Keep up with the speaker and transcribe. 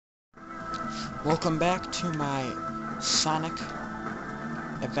Welcome back to my Sonic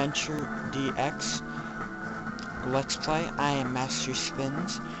Adventure DX Let's Play. I am Master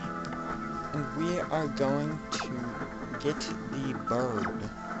Spins, and we are going to get the bird,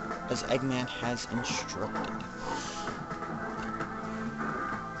 as Eggman has instructed.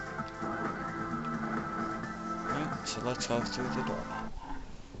 Alright, so let's go through the door.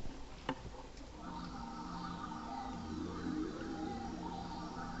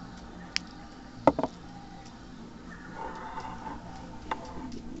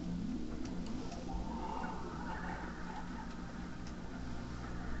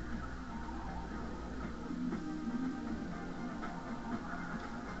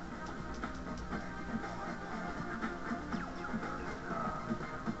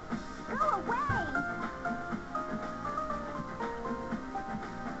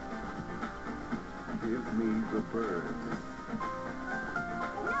 Give me the bird.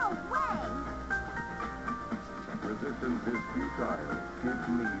 No way! Resistance is futile. Give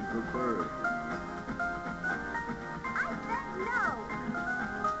me the bird. I said no!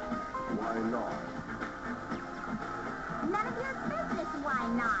 Why not? None of your business why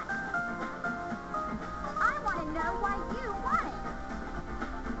not. I want to know why you want it.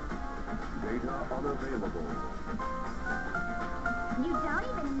 Data unavailable. You don't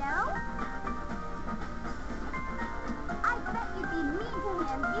even know? I bet you'd be mean to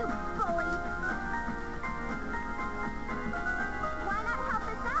him, you bully. Why not help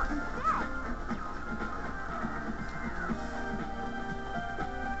us out instead?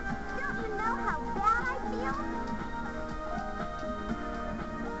 Don't you know how bad I feel?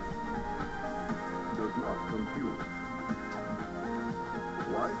 Does not compute.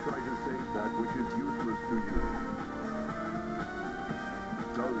 Why try to save that which is useless to you?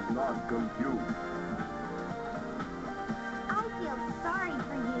 Does not compute. I feel sorry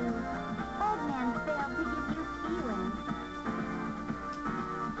for you. Eggman failed to give you feelings.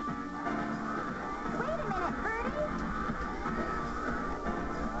 Wait a minute, Birdie.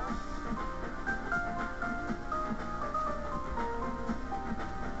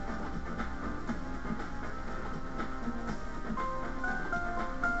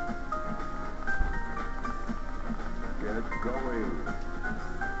 Get going.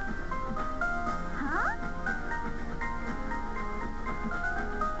 Huh?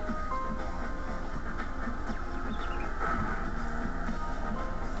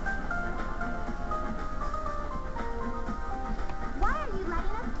 Why are you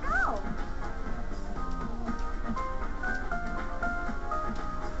letting us go?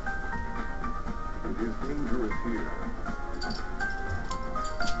 It is dangerous here.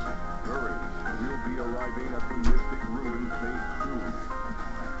 Hurry. We'll be arriving at the Mystic Ruins base soon.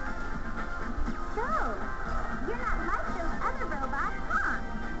 So, you're not like those other robots, huh?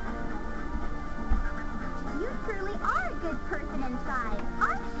 You truly are a good person inside,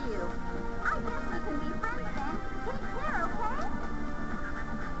 aren't you? I guess we can be friends then. Take care, okay?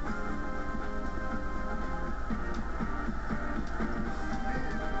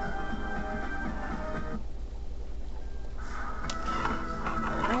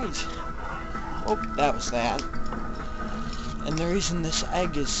 Alright. Oh, that was that. And the reason this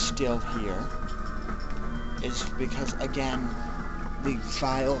egg is still here is because, again, the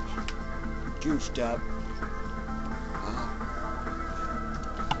file goofed up.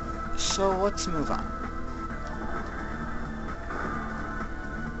 So let's move on.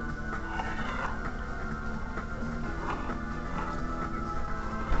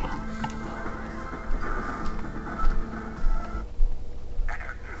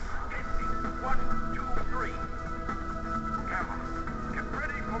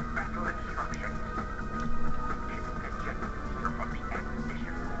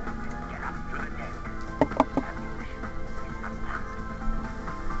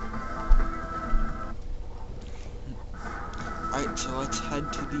 Alright, so let's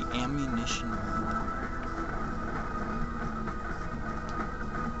head to the ammunition room.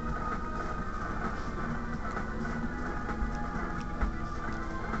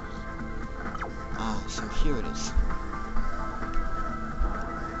 Ah, so here it is.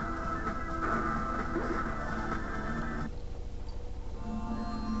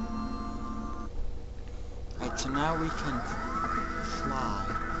 Alright, so now we can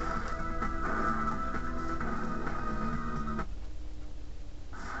fly.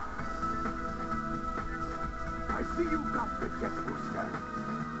 I see you got the jet booster.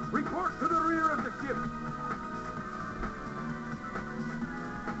 Report to the rear of the ship.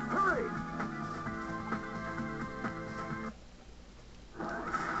 Hurry!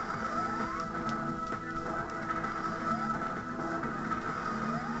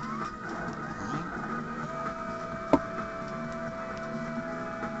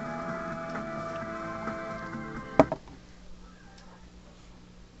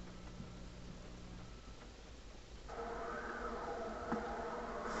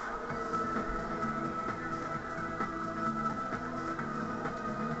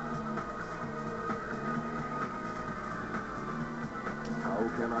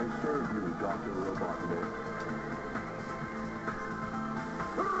 Dr. Robotnik.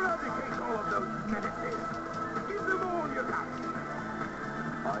 Eradicate all of those menaces. Give them all you got.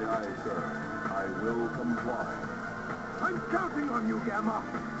 Aye, aye, sir. I will comply. I'm counting on you, Gamma.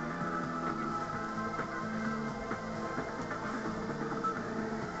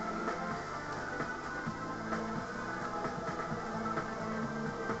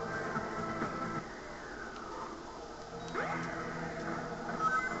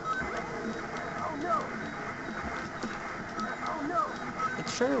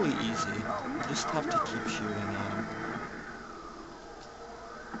 It's fairly easy. You just have to keep shooting at him.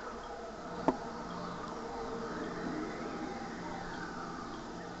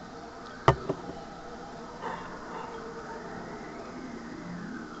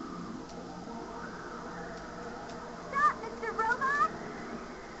 Stop, Mr. Robot!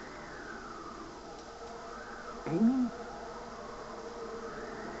 Amy?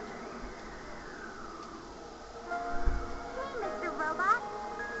 Hey, Mr. Robot.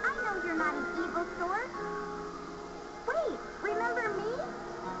 I know you're not an evil sort. Wait, remember me?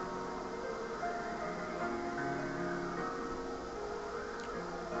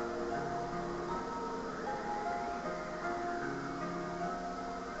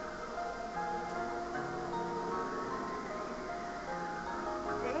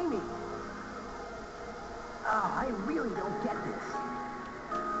 Amy! Oh, I really don't get this.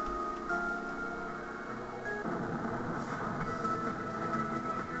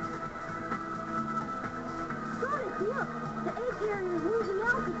 Sonic, look! The egg carrier is losing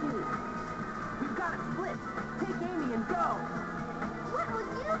altitude. We've got it split. Take Amy and go. What would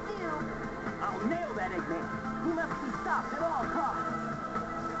you do? I'll nail that Eggman. He must be stopped at all costs.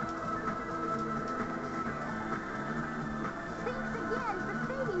 Thanks again for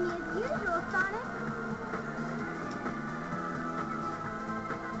saving me as usual, Sonic.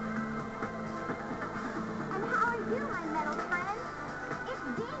 And how are you, my metal friend? It's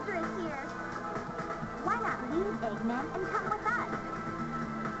dangerous here. Why not leave, Eggman, and come with us?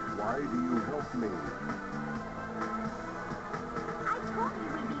 Why do you help me? I told you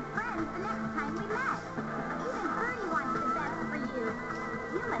we'd be friends the next time we met. Even Birdie wants the best for you.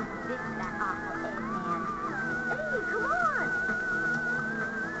 You must ditch that awful Eggman. Hey, come on!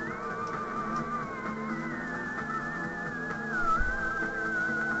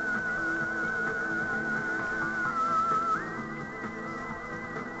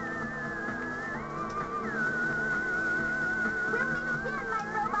 We'll meet again, my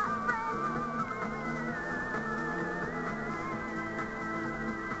robot friend.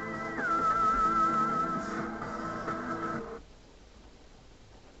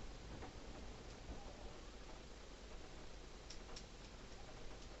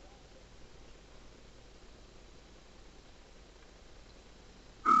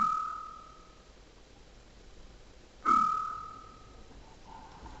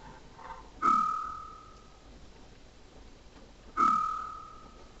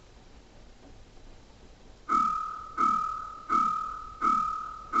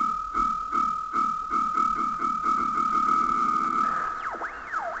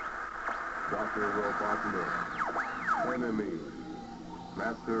 Dr. Robotnik. Enemy.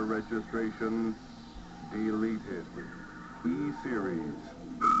 Master registration deleted. E-Series.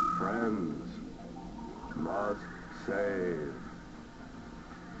 Friends. Must save.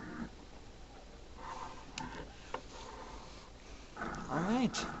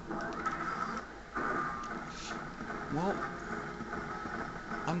 Alright. Well,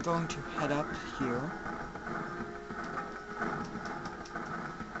 I'm going to head up here.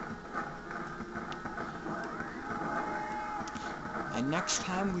 And next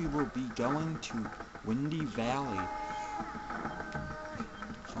time we will be going to Windy Valley.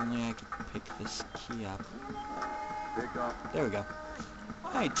 If only I could pick this key up. Pick up. There we go.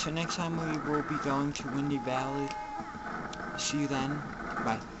 Alright, so next time we will be going to Windy Valley. See you then.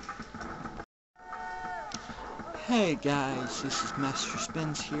 Bye. Hey guys, this is Master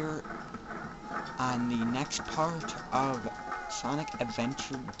Spins here on the next part of Sonic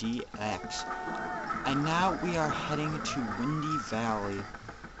Adventure DX. And now we are heading to Windy Valley,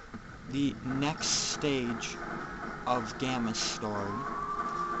 the next stage of Gamma's story.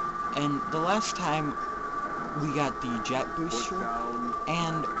 And the last time we got the jet booster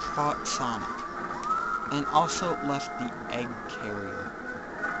and fought Sonic, and also left the egg carrier.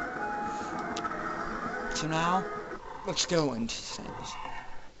 So now, let's go into things.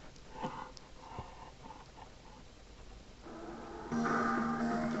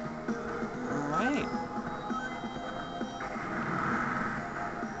 Alright.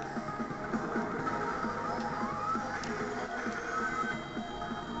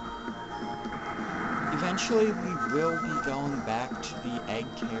 Eventually we will be going back to the egg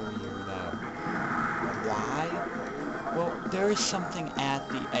carrier though. Why? Well, there is something at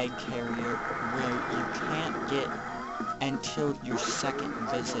the egg carrier where you can't get until your second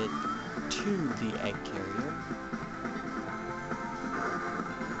visit to the egg carrier.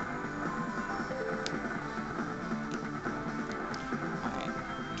 Alright,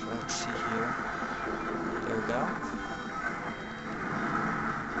 let's see here. There we go.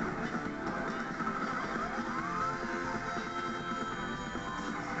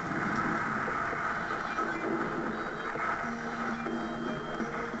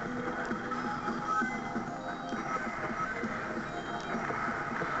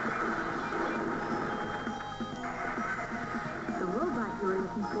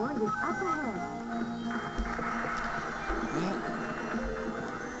 For is up ahead. Yep.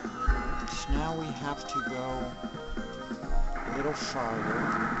 So now we have to go a little farther.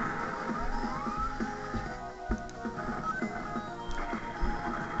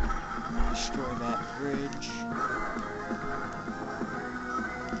 Destroy that bridge.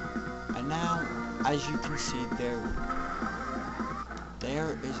 And now, as you can see, there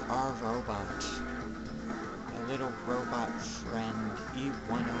is our robot. Little robot friend,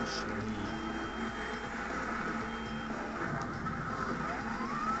 E103.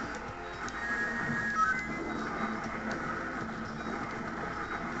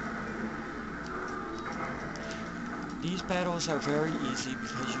 These battles are very easy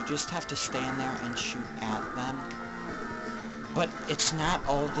because you just have to stand there and shoot at them. But it's not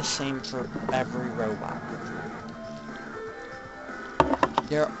all the same for every robot.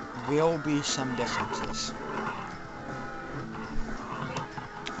 There will be some differences.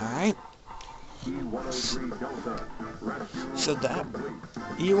 Alright. So that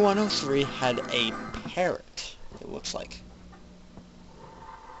E103 had a parrot, it looks like.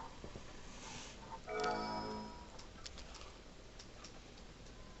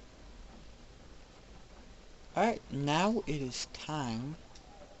 Alright, now it is time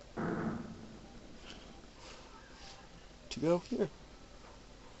to go here.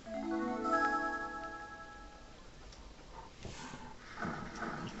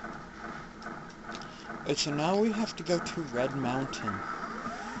 So now we have to go to Red Mountain.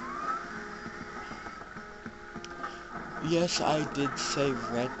 Yes, I did say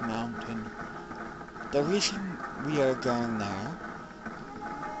Red Mountain. The reason we are going there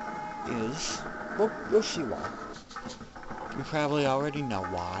is, well, you'll see why. You probably already know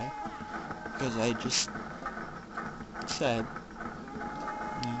why, because I just said.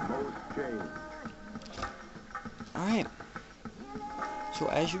 Alright. So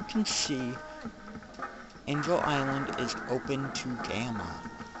as you can see, Angel Island is open to Gamma,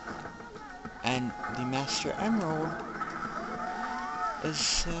 and the Master Emerald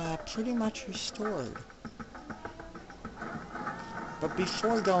is pretty much restored. But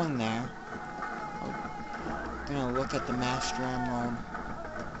before going there, I'm gonna look at the Master Emerald.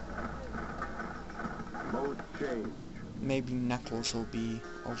 Maybe Knuckles will be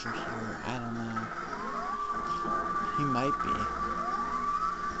over here, I don't know. He might be.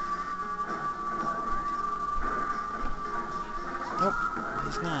 Nope,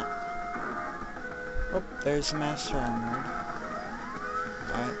 he's not. Oh, there's the Master Emerald.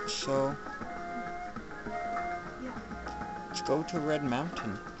 Alright, so let's go to Red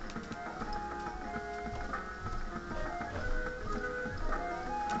Mountain.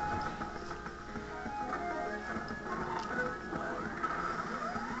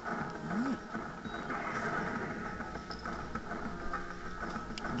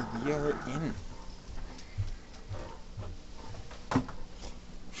 And we are in.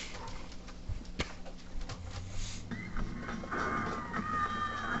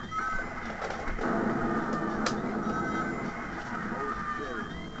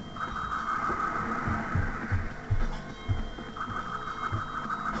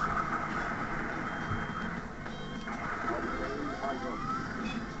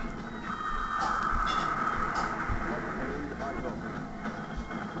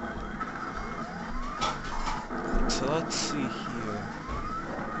 So let's see here.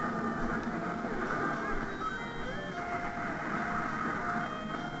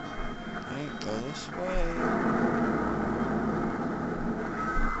 Okay, go this way.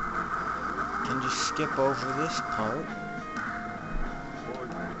 Can just skip over this part.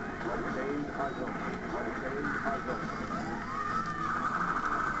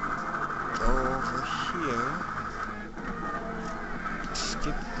 Go over here.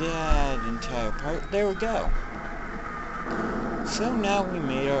 Skip that entire part. There we go. So now we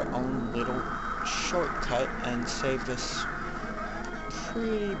made our own little shortcut and saved us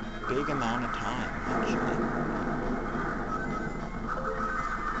pretty big amount of time, actually.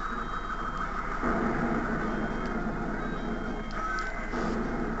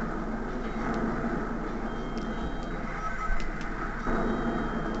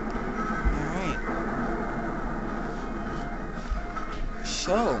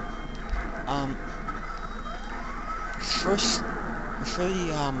 So, first, for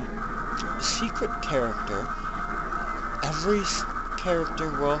the, secret character, every character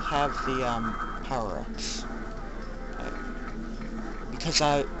will have the, power-ups. Because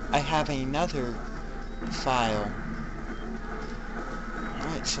I have another file.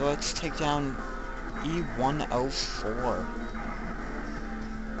 Alright, so let's take down E104.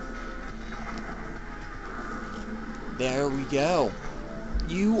 There we go.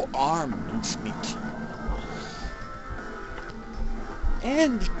 You are mincemeat.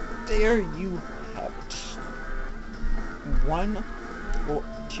 And there you have it.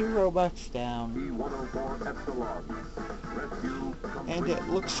 2 robots down. E104 Epsilon. Rescue complete. And it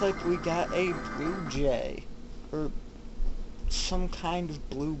looks like we got a blue jay. Or some kind of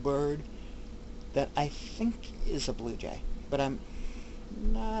blue bird that I think is a blue jay. But I'm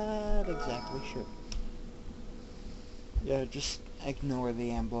not exactly sure. Yeah, just ignore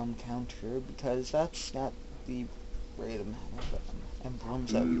the emblem counter because that's not the right amount of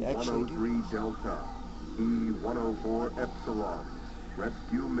emblems that we actually do. E103 Delta, E104 Epsilon,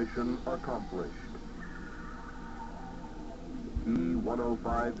 rescue mission accomplished.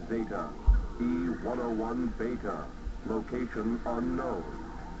 E105 Zeta, E101 Beta, location unknown.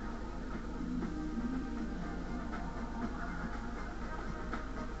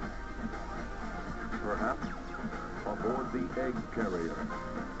 Perhaps aboard the egg carrier.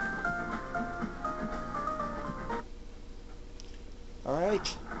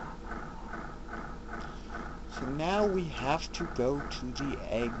 Alright. So now we have to go to the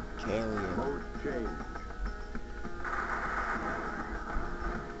egg carrier. Mode change.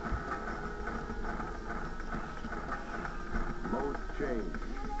 Mode change.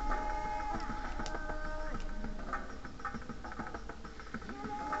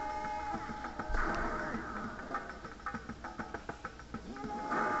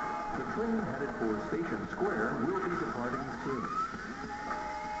 The train headed for Station Square will be departing soon.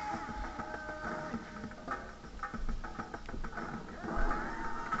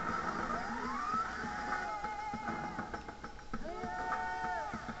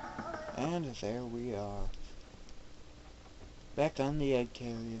 And there we are. Back on the egg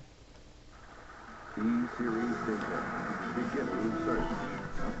carrier. E-Series data. Beginning search.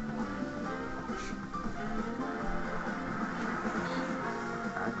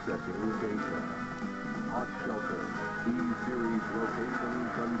 Accessing data. Hot shelter. E-Series location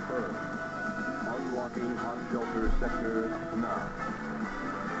confirmed. Unlocking hot shelter sector now.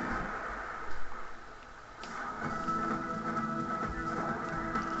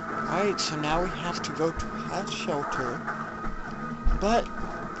 Alright, so now we have to go to hot shelter. But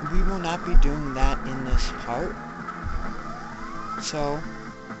we will not be doing that in this part. So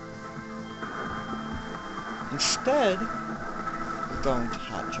instead, we're going to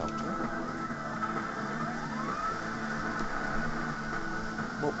hot shelter.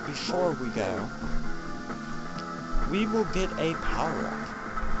 Well, before we go, we will get a power-up.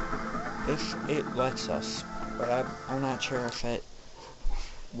 If it lets us. But I'm not sure if it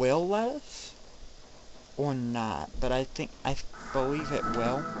will let us or not. But I believe it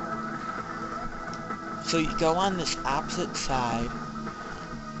will. So you go on this opposite side.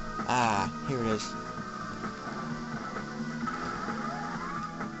 Ah, here it is.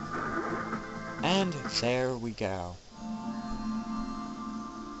 And there we go.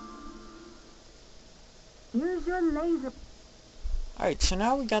 Use your laser. Alright, so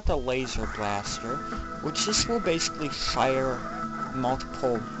now we got the laser blaster, which this will basically fire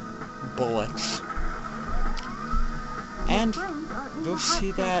multiple bullets. And you'll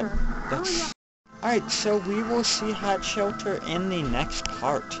see that that's... Alright, so we will see hot shelter in the next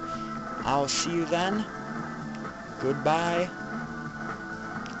part. I'll see you then. Goodbye.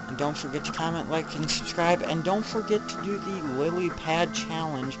 And don't forget to comment, like, and subscribe. And don't forget to do the lily pad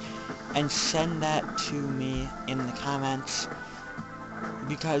challenge and send that to me in the comments,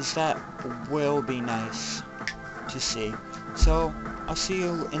 because that will be nice to see. So, I'll see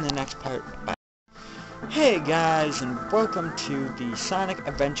you in the next part. Bye. Hey guys, and welcome to the Sonic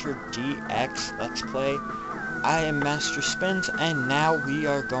Adventure DX Let's Play. I am Master Spins, and now we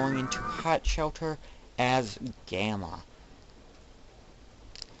are going into hot shelter as Gamma.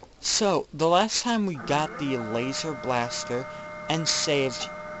 So, the last time we got the laser blaster and saved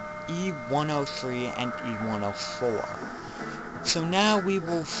E103 and E104. So now we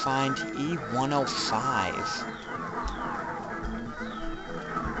will find E105.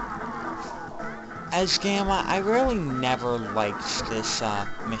 As Gamma, I really never liked this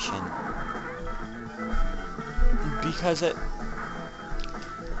mission. Because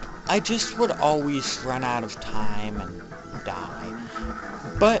I just would always run out of time and die.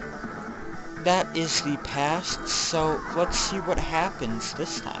 But that is the past, so let's see what happens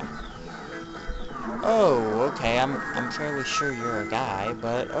this time. Oh, okay, I'm fairly sure you're a guy,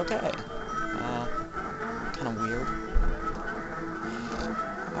 but okay. Kinda weird.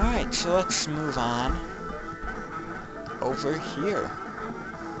 Alright, so let's move on over here.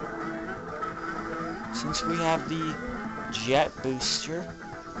 Since we have the jet booster,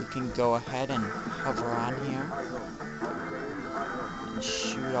 we can go ahead and hover on here and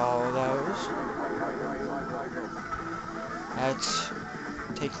shoot all of those. Let's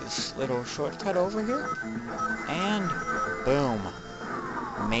take this little shortcut over here, and boom,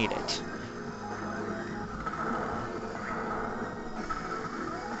 made it.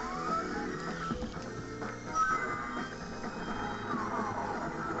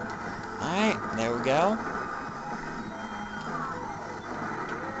 Alright, there we go.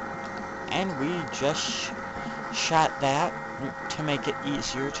 And we just shot that to make it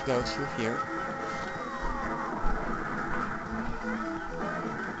easier to go through here.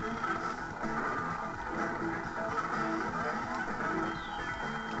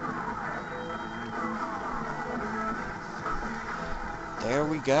 There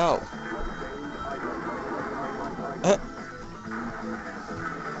we go.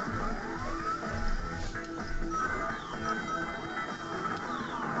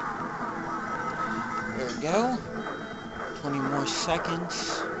 There we go. 20 more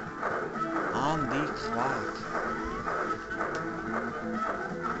seconds on the clock.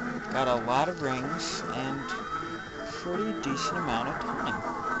 Got a lot of rings and pretty decent amount of time.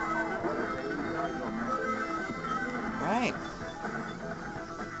 Right.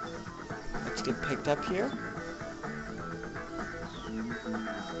 Let's get picked up here.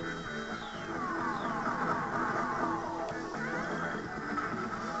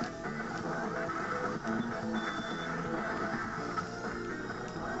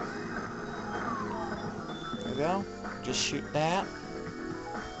 There we go. Just shoot that.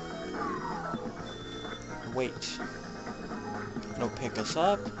 Wait. It'll pick us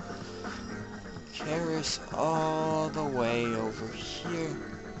up. Carry us all the way over here.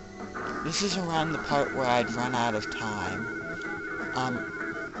 This is around the part where I'd run out of time.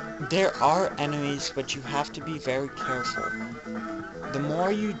 There are enemies, but you have to be very careful. The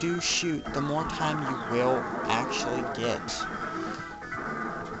more you do shoot, the more time you will actually get.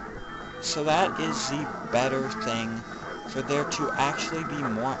 So that is the better thing, for there to actually be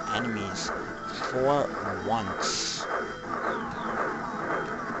more enemies for once.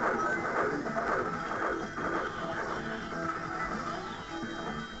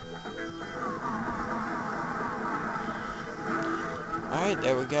 Alright,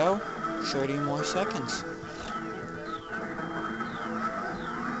 there we go. 30 more seconds.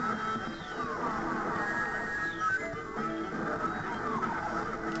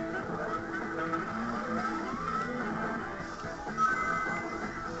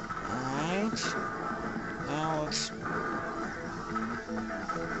 Alright. Now let's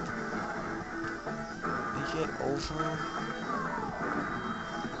make it over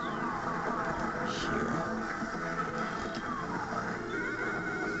here.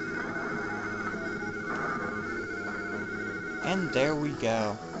 And there we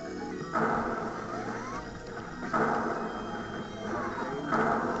go.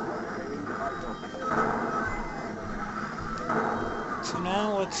 So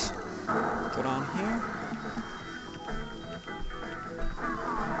now let's go down here.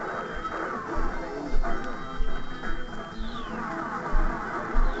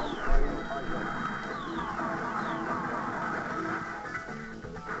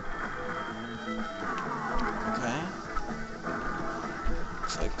 Okay.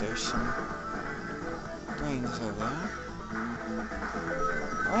 Looks like there's some rings over there.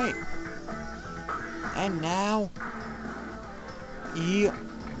 Right. And now E105.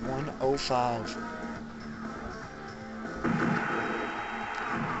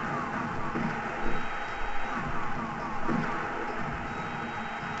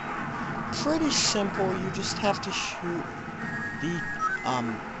 Pretty simple, you just have to shoot the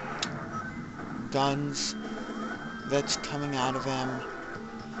guns that's coming out of him,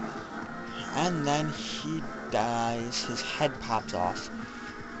 and then he dies, his head pops off,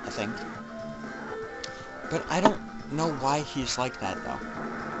 I think. But I don't know why he's like that, though.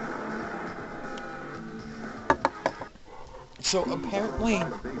 So apparently,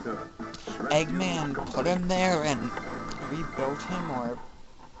 Eggman put him there and rebuilt him, or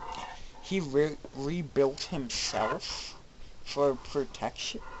he rebuilt himself for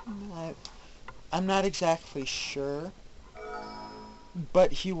protection. I'm not exactly sure,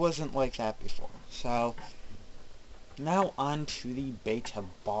 but he wasn't like that before. So now on to the beta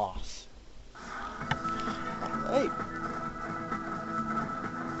boss. Alright.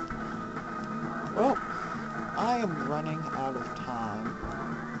 Well, I am running out of time,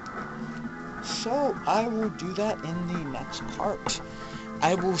 so I will do that in the next part.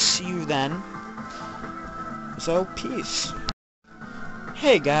 I will see you then. So, peace.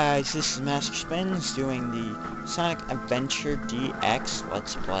 Hey guys, this is Master Spins doing the Sonic Adventure DX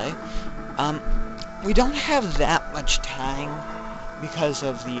Let's Play. We don't have that much time because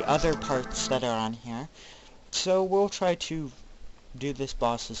of the other parts that are on here, so we'll try to do this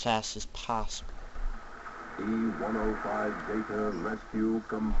boss as fast as possible. E-105 data rescue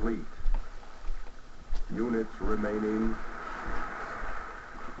complete. Units remaining.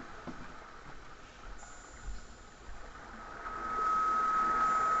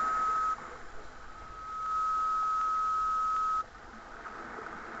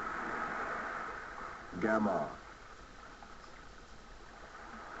 Gamma.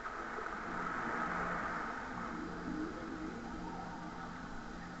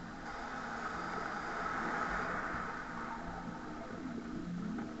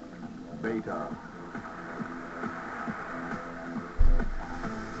 Beta.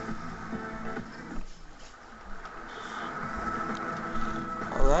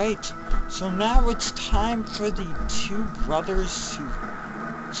 Alright, so now it's time for the two brothers to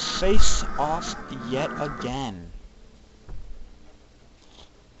face off yet again.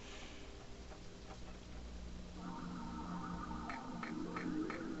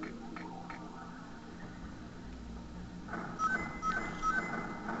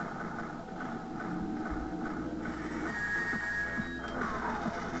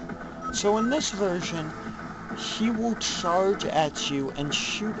 So in this version, he will charge at you and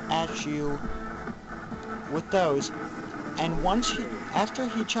shoot at you with those, and after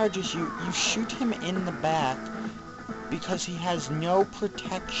he charges you, you shoot him in the back because he has no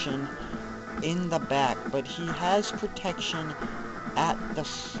protection in the back, but he has protection at the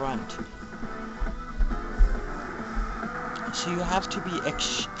front. So you have to be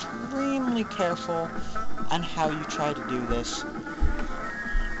extremely careful on how you try to do this,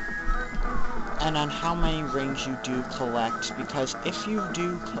 and on how many rings you do collect, because if you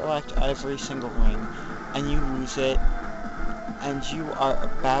do collect every single ring, and you lose it, and you are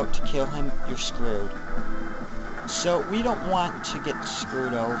about to kill him, you're screwed. So we don't want to get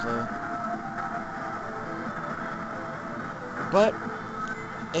screwed over. But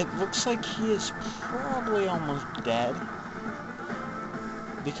it looks like he is probably almost dead,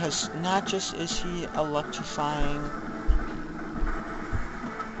 because not just is he electrifying.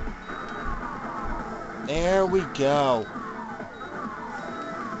 There we go.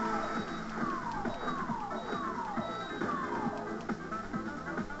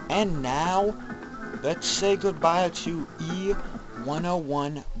 And now, let's say goodbye to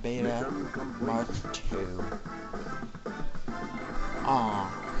E-101 Beta Mark II. Aw,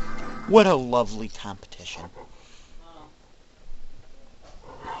 what a lovely competition.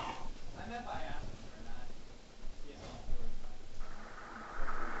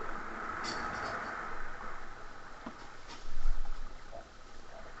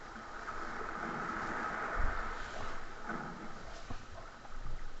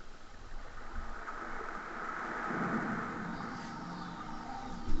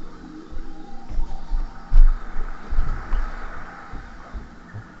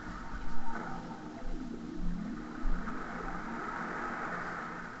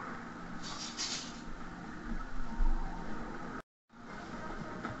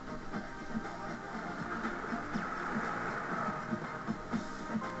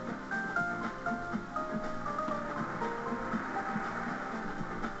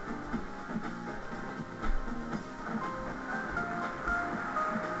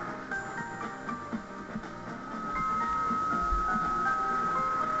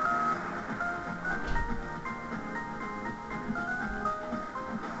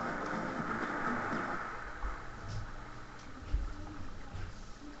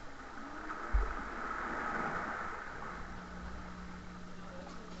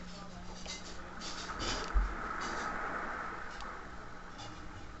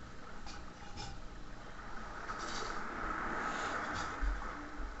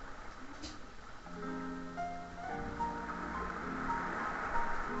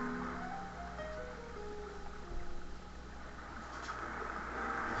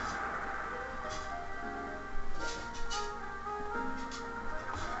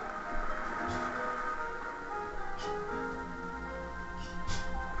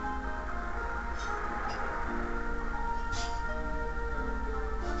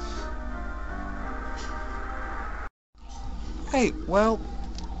 Hey, well,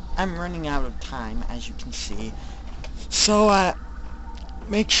 I'm running out of time, as you can see. So,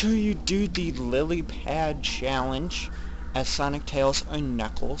 make sure you do the lily pad challenge as Sonic, Tails, or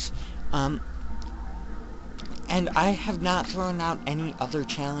Knuckles. And I have not thrown out any other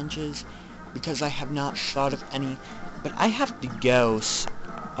challenges because I have not thought of any. But I have to go, so,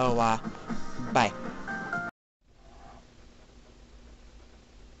 bye.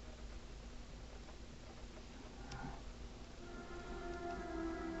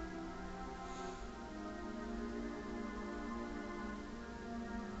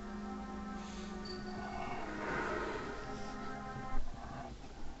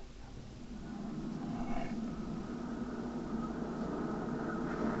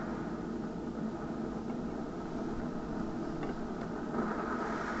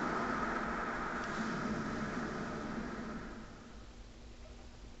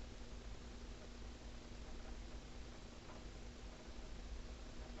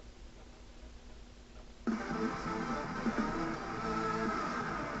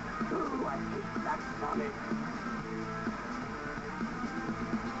 Ooh, I hate that Sonic.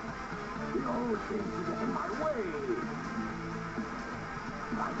 He always seems to get in my way.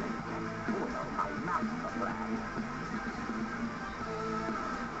 I think that's spoil my master plan.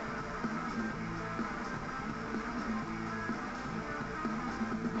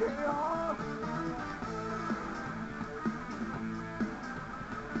 Chaos!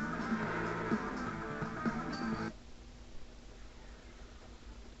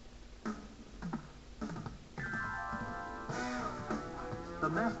 The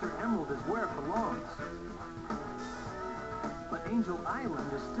Master Emerald is where it belongs. But Angel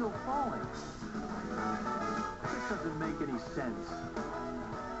Island is still falling. This doesn't make any sense.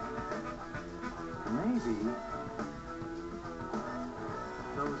 Maybe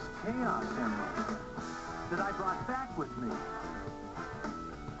those Chaos Emeralds that I brought back with me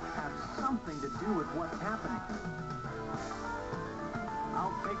have something to do with what's happening.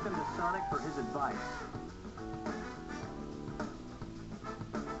 I'll take them to Sonic for his advice.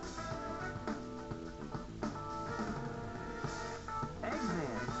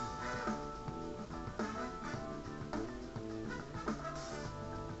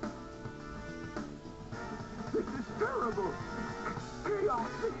 This is terrible. Chaos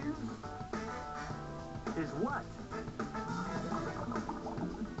Is what?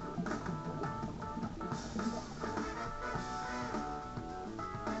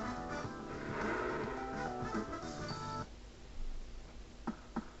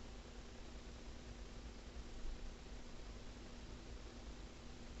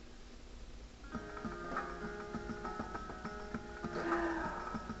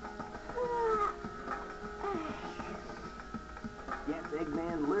 Yes,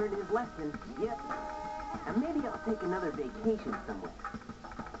 Eggman learned his lesson. Yep. And maybe I'll take another vacation somewhere.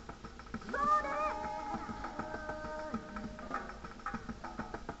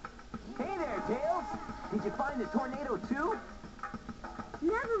 Hey there, Tails! Did you find the tornado too?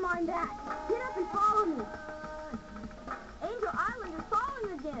 Never mind that. Get up and follow me. Angel Island is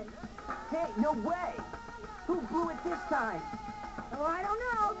falling again. Hey, no way! Who blew it this time? Oh, I don't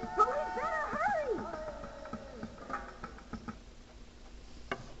know, but we better hurry.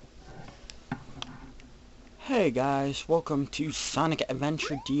 Hey guys, welcome to Sonic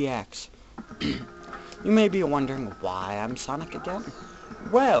Adventure DX. You may be wondering why I'm Sonic again.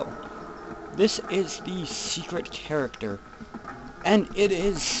 Well, this is the secret character, and it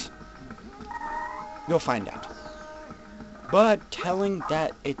is... You'll find out. But telling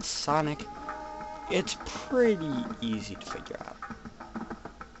that it's Sonic, it's pretty easy to figure out.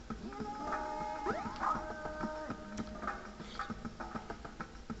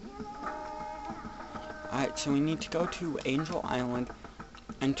 Alright, so we need to go to Angel Island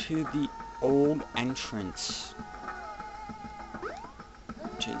and to the old entrance,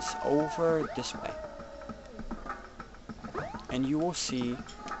 which is over this way. And you will see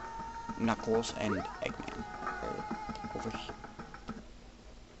Knuckles and Eggman over here.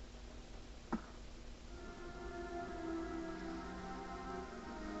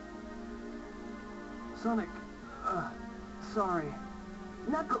 Sonic, sorry.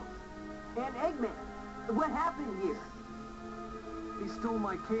 Knuckles! And Eggman! What happened here? He stole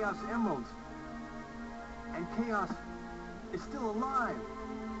my Chaos Emeralds. And Chaos is still alive.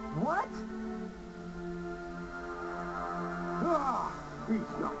 What? Ah,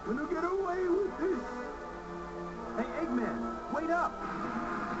 he's not gonna get away with this. Hey, Eggman, wait up!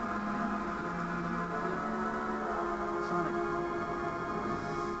 Sonic,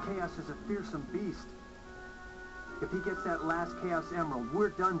 Chaos is a fearsome beast. If he gets that last Chaos Emerald, we're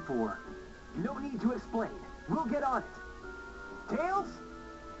done for. No need to explain. We'll get on it. Tails?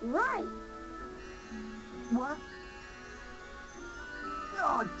 Right. What?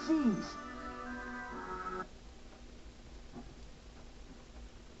 Oh, jeez.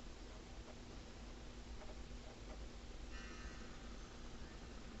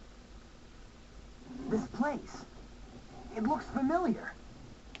 This place. It looks familiar.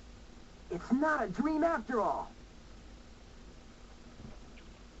 It's not a dream after all.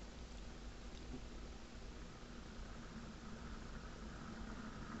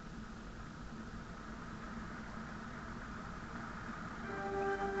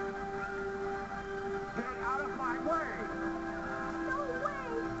 Get out of my way! No way.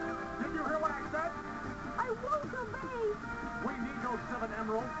 Did you hear what I said? I won't obey. We need those 7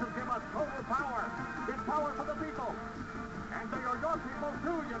 emeralds to give us total power. It's power for the people. And they are your people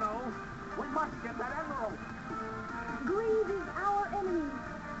too, you know. We must get that emerald. Greed is our enemy.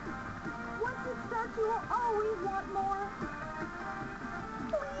 Once it starts, you will always want more.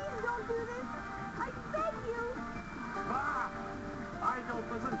 Please don't do this. I beg you. Bah! I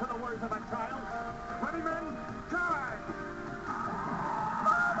don't listen to the words of a child. Ready, men? Charge!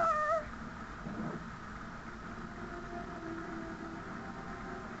 Father!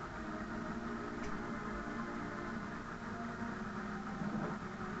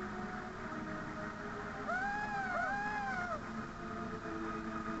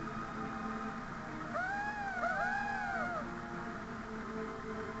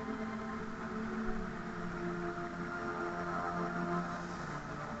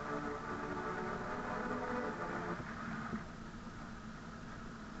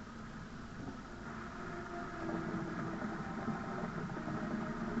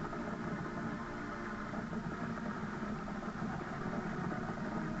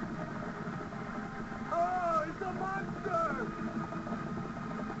 Oh, it's a monster!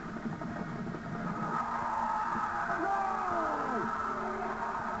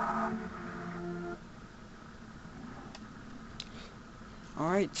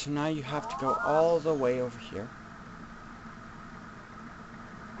 Alright, so now you have to go all the way over here.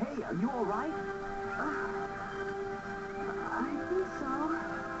 Hey, are you all right? I think so.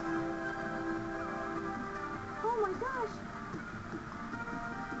 Oh my gosh.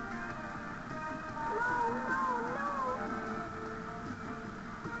 No,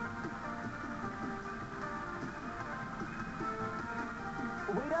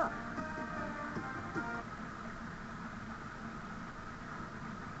 Wait up.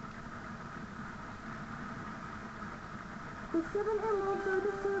 The 7 emeralds are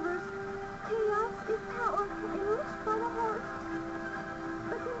the servers. Chaos is power enriched by the heart.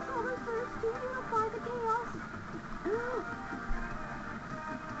 The controller serves to unify the chaos.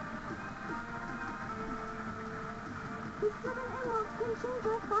 The 7 emeralds can change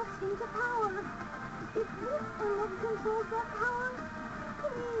our thoughts into power. If this emerald controls that power,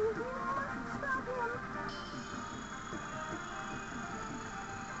 please, you must stop him.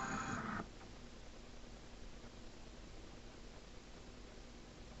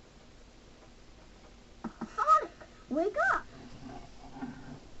 Sonic, wake up!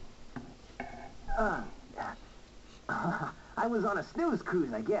 I was on a snooze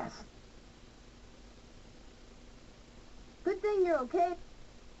cruise, I guess. Good thing you're okay.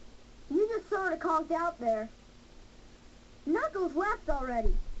 You just sort of conked out there. Knuckles left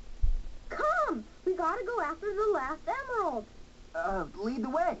already. Come! We gotta go after the last emerald. Lead the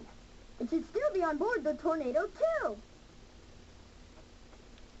way. It should still be on board the tornado, too.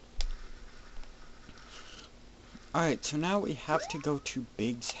 Alright, so now we have to go to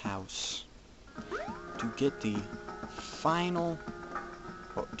Big's house to get the final,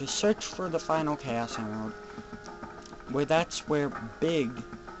 well, to search for the final Chaos Emerald. Where that's where Big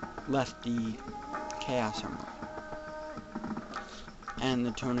left the Chaos Emerald. And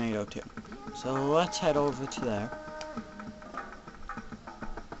the tornado too. So let's head over to there.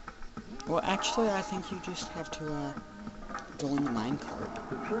 Well, actually, I think you just have to, go in the minecart.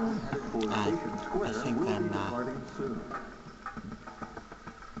 The train headed for Station Square I think will then, be departing soon.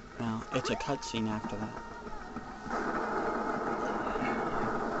 no, it's a cutscene after that.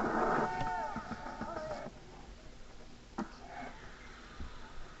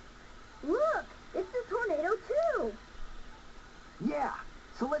 Look! It's the tornado, too! Yeah,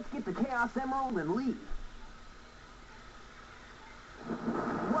 so let's get the Chaos Emerald and leave.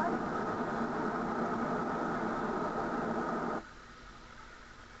 What?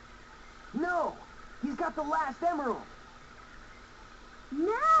 No! He's got the last emerald!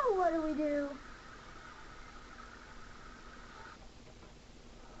 Now what do we do?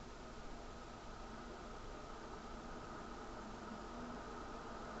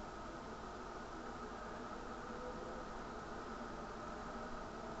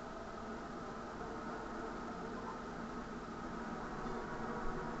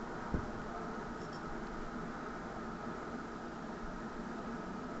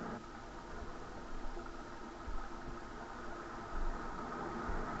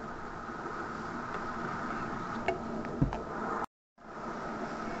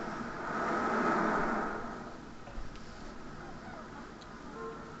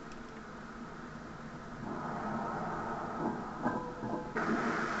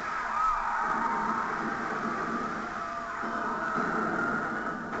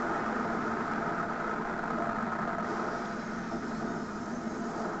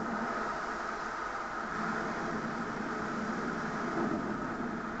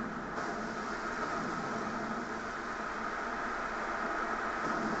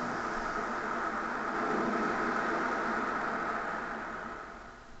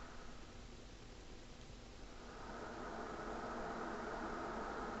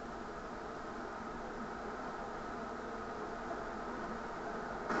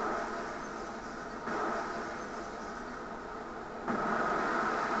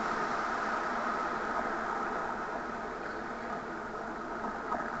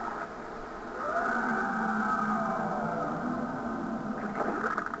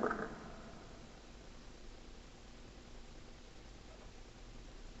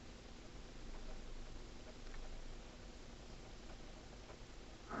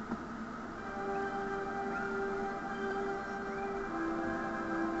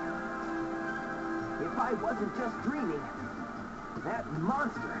 I wasn't just dreaming. That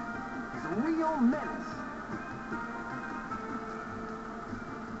monster is a real menace.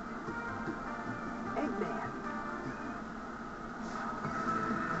 Eggman.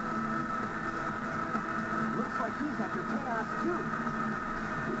 Looks like he's after Chaos too.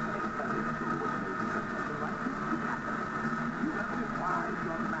 You have defied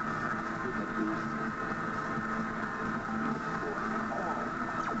your master with a beast.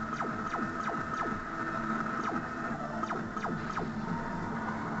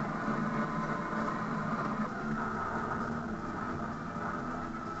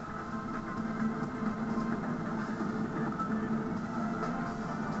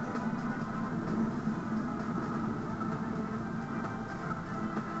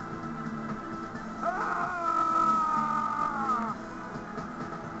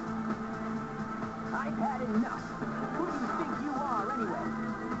 I've had enough. Who do you think you are, anyway?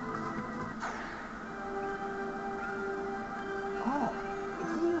 Oh,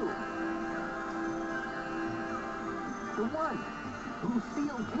 it's you. The one who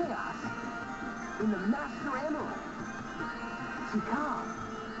sealed chaos in the Master Emerald. Tikal.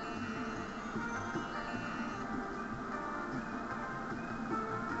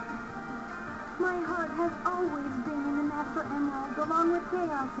 My heart has always been in the Master Emerald along with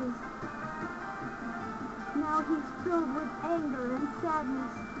Chaos's. Now he's filled with anger and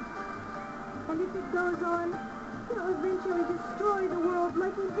sadness. And if it goes on, he'll eventually destroy the world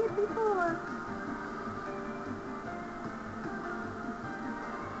like he did before.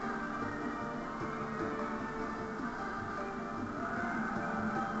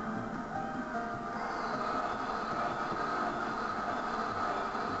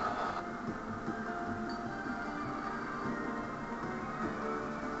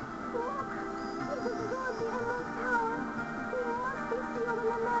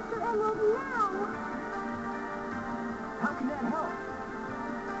 How can that help?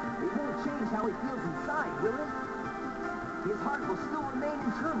 It won't change how he feels inside, will it? His heart will still remain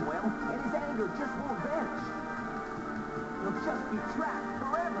in turmoil, and his anger just won't vanish. He'll just be trapped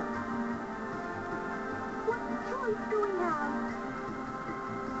forever. What choice do we have?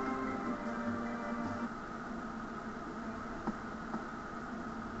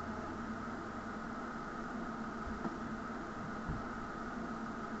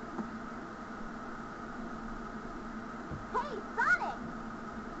 Hey, Sonic!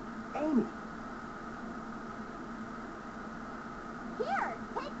 Amy, Here,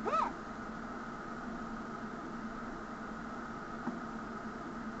 take this!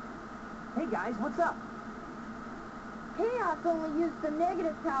 hey guys, what's up? Chaos only used the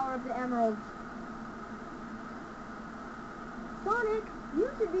negative power of the emeralds. Sonic, you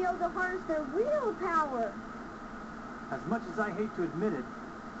should be able to harness their real power. As much as I hate to admit it,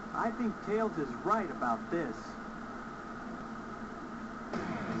 I think Tails is right about this.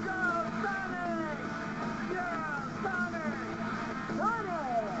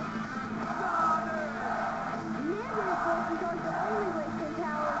 Negative forces aren't the only wasting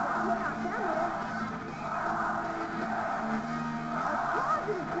powers of Chaos Emerald. Our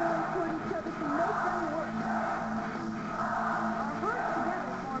positive feelings toward each other can make them work. Our hearts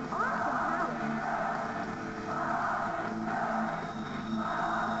together form awesome powers.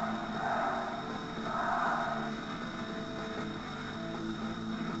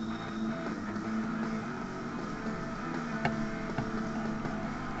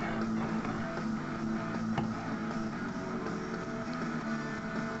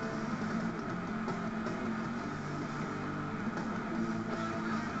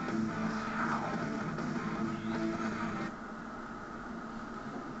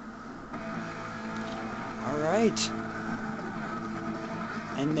 Alright.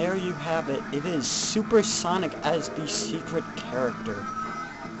 And there you have it. It is Supersonic as the secret character.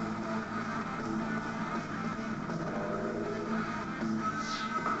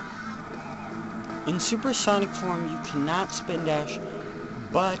 In supersonic form, you cannot spin dash,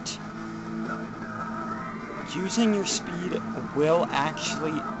 but using your speed will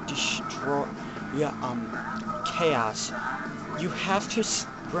actually destroy Chaos. You have to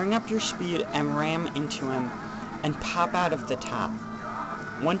bring up your speed and ram into him and pop out of the top.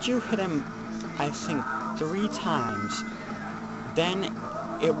 Once you hit him, I think 3 times, then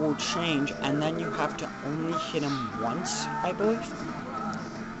it will change, and then you have to only hit him once, I believe.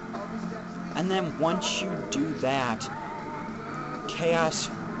 And then once you do that, Chaos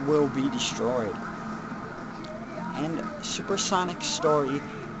will be destroyed. And Supersonic's story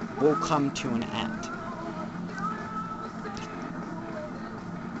will come to an end.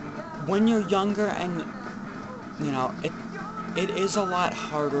 When you're younger and, you know, it is a lot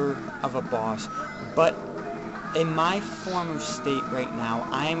harder of a boss, But in my form of state right now,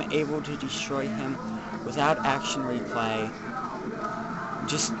 I am able to destroy him without action replay,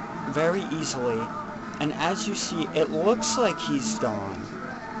 just very easily. And as you see, it looks like he's gone,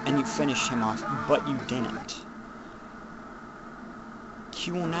 and you finished him off, but you didn't.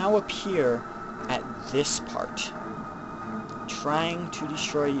 He will now appear at this part, trying to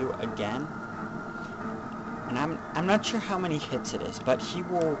destroy you again. And I'm not sure how many hits it is, but he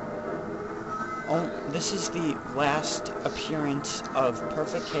will... Oh, this is the last appearance of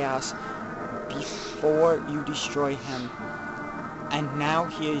Perfect Chaos before you destroy him. And now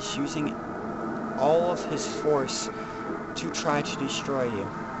he is using all of his force to try to destroy you.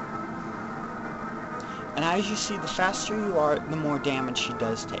 And as you see, the faster you are, the more damage he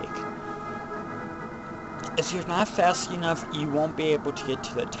does take. If you're not fast enough, you won't be able to get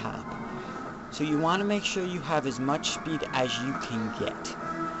to the top. So you want to make sure you have as much speed as you can get.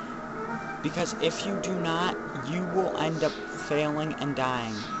 Because if you do not, you will end up failing and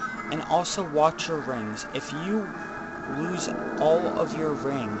dying. And also watch your rings. If you lose all of your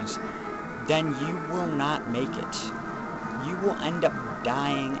rings, then you will not make it. You will end up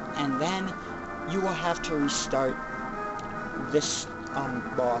dying, and then you will have to restart this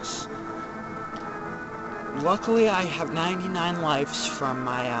boss. Luckily, I have 99 lives from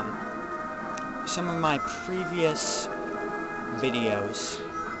my some of my previous videos,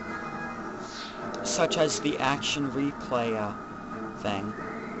 such as the action replay thing.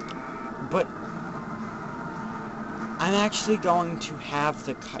 But I'm actually going to have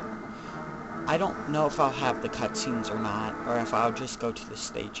the cut. I don't know if I'll have the cutscenes or not, or if I'll just go to the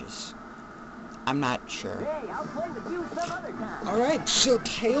stages. I'm not sure. Hey, I'll play with you some other time. Alright, so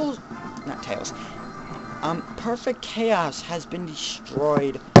Perfect Chaos has been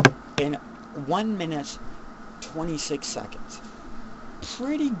destroyed in 1 minute 26 seconds.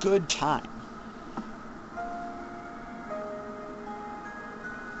 Pretty good time.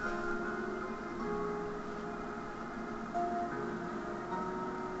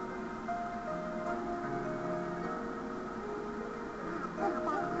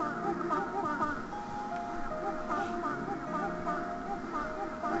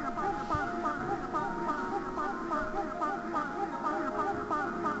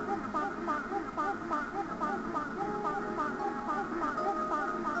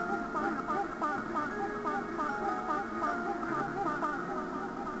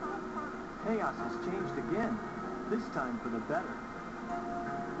 Chaos has changed again, this time for the better.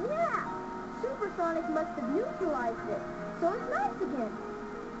 Yeah! Supersonic must have neutralized it, so it's nice again.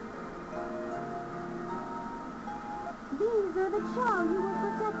 These are the child you were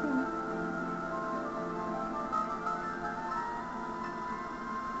protecting.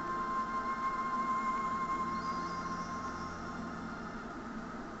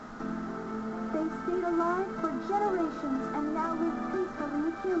 They stayed alive for generations and now live peacefully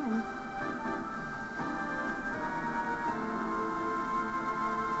with humans.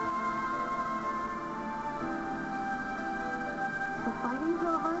 The fighting's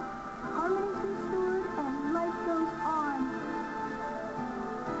over, harmony's restored, and life goes on.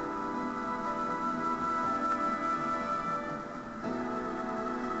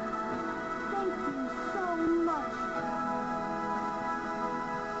 Thank you so much.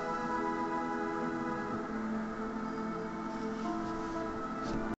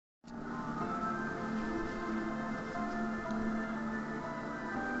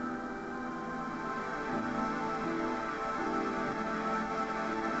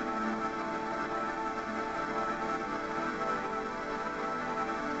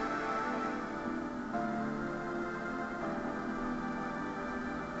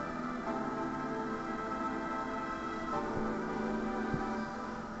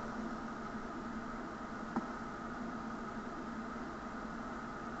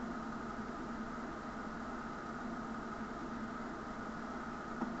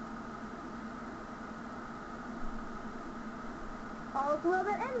 All's well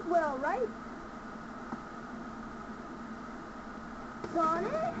that ends well, right?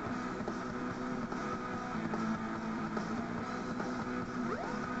 Sonic?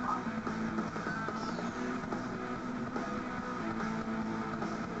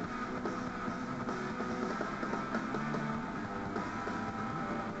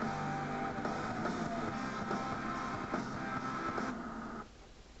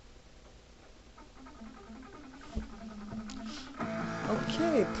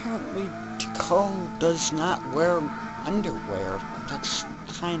 Okay, apparently Tico does not wear underwear. That's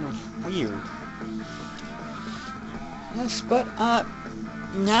kind of weird. Yes, but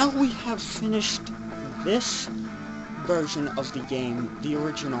now we have finished this version of the game, the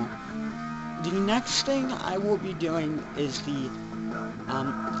original. the next thing I will be doing is the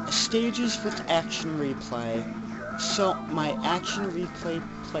stages with action replay. So my action replay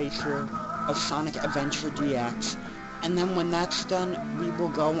playthrough of Sonic Adventure DX, and then when that's done, we will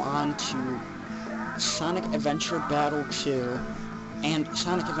go on to Sonic Adventure Battle 2 and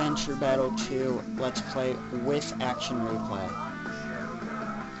Sonic Adventure Battle 2 Let's Play with action replay.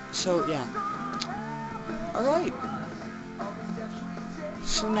 So yeah. Alright.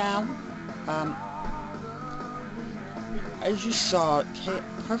 So now, as you saw,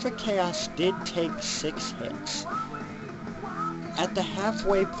 Perfect Chaos did take 6 hits. At the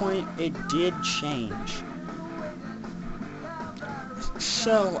halfway point, it did change.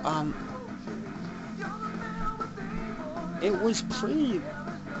 So, it was pretty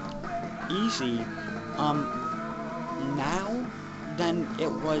easy, now than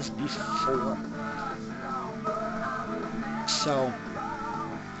it was before. So,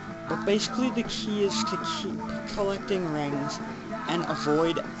 but basically the key is to keep collecting rings and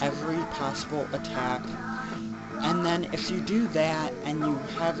avoid every possible attack. And then if you do that and you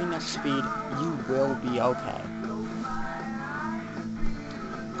have enough speed, you will be okay.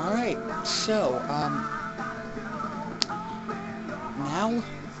 Alright, so, now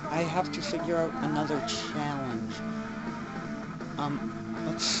I have to figure out another challenge.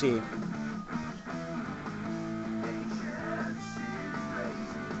 Let's see.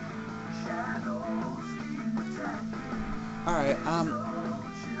 Alright,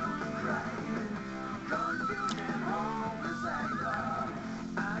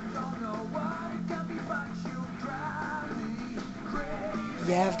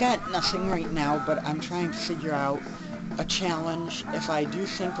 yeah, I've got nothing right now, but I'm trying to figure out a challenge. If I do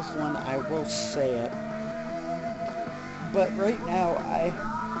think of one, I will say it. But right now, I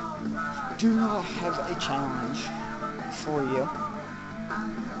do not have a challenge for you.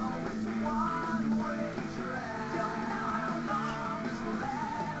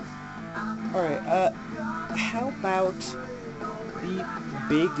 Alright, how about the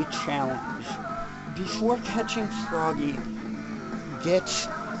big challenge? Before catching Froggy, get,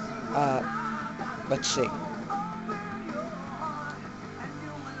 let's see.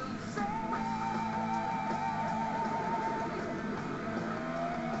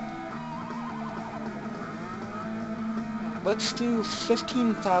 Let's do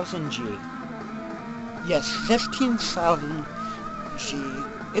 15,000 G. Yes, 15,000 G.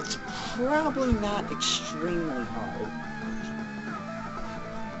 It's probably not extremely hard.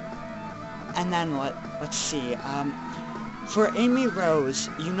 And then let's see. For Amy Rose,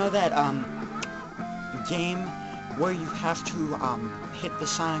 you know that game where you have to hit the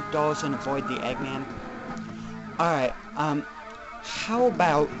Sonic dolls and avoid the Eggman? Alright, how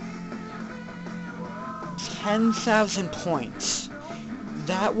about 10,000 points?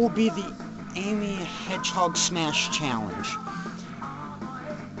 That will be the Amy Hedgehog Smash Challenge.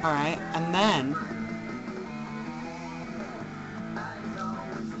 Alright, and then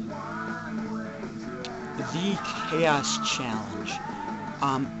the Chaos Challenge.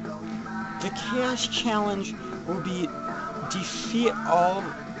 The Chaos Challenge will be defeat all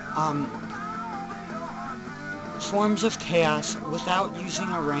forms of chaos without using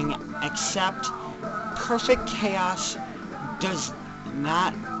a ring, except Perfect Chaos does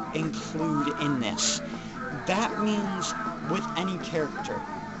not include in this. That means with any character.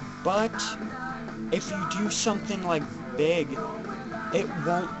 But if you do something like big, it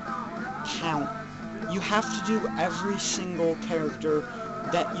won't count. You have to do every single character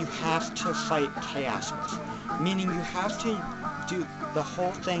that you have to fight chaos with. Meaning you have to do the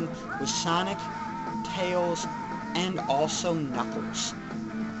whole thing with Sonic, Tails, and also Knuckles.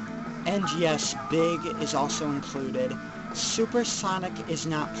 And yes, Big is also included. Super Sonic is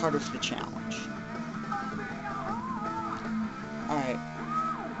not part of the challenge. Alright.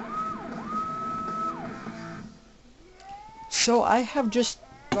 So I have just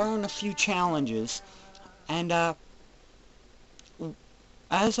thrown a few challenges, and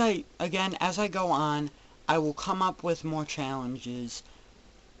as I go on, I will come up with more challenges.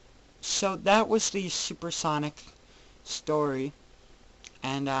 So that was the Supersonic story,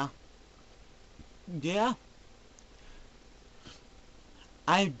 and yeah.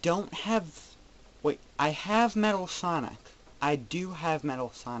 I don't have, wait, I have Metal Sonic. I do have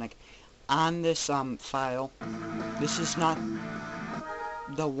Metal Sonic on this file. This is not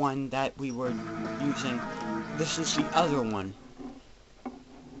the one that we were using. This is the other one.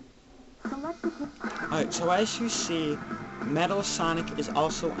 Alright, so as you see, Metal Sonic is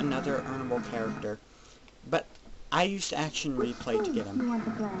also another earnable character. But I used Action Replay to get him.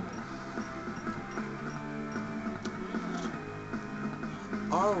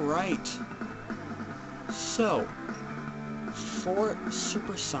 Alright. So, for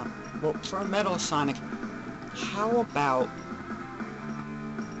for Metal Sonic, how about,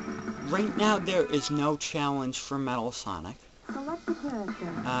 right now there is no challenge for Metal Sonic. Select the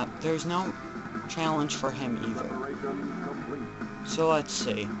character. There's no challenge for him either. Separation complete. So let's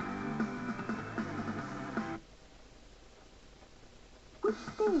see. Which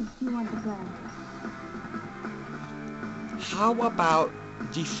stage do you want to play? How about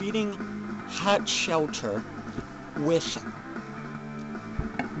defeating Hut Shelter with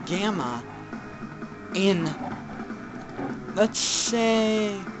Gamma in, let's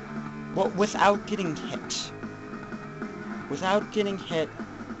say, well, without getting hit. Without getting hit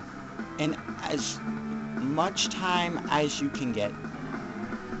in as much time as you can get.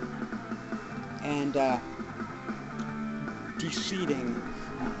 And, defeating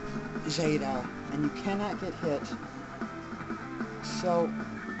Zeta, and you cannot get hit. So,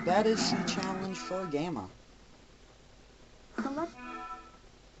 that is the challenge for Gamma. Select.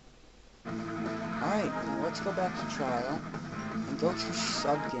 Alright, let's go back to trial and go to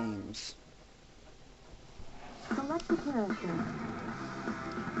sub-games. Select the character.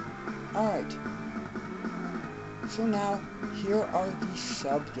 Alright. So now, here are the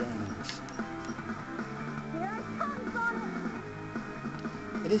sub-games. Here it comes,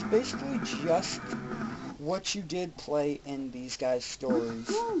 Sonic! It is basically just what you did play in these guys' stories.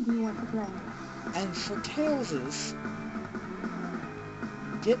 Which game do you want to play? And for Tails's,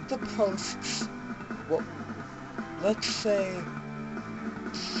 get the posts, well, let's say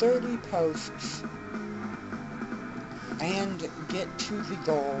 30 posts, and get to the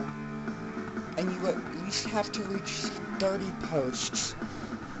goal, and you at least have to reach 30 posts.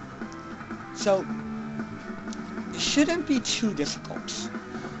 So, it shouldn't be too difficult.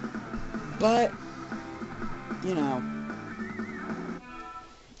 But, you know.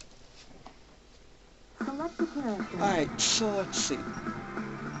 Select the character. Alright, so let's see.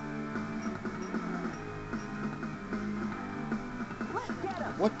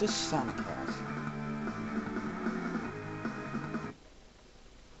 What does Sonic have?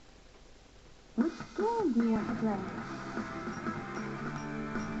 Which game do you want to play?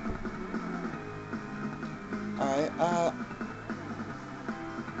 Alright,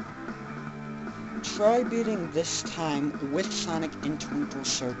 try beating this time with Sonic in Twinkle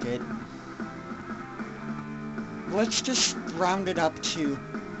Circuit. Let's just round it up to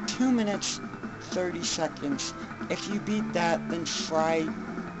 2 minutes, 30 seconds. If you beat that, then try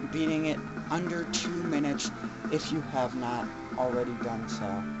beating it under 2 minutes if you have not already done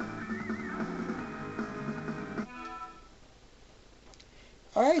so.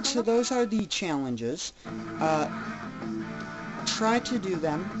 Alright, so those are the challenges. Try to do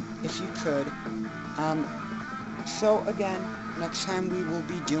them if you could. So again, next time we will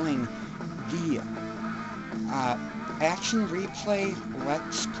be doing the action replay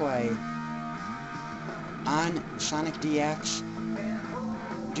let's play on Sonic DX.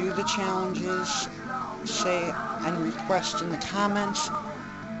 Do the challenges, say and request in the comments.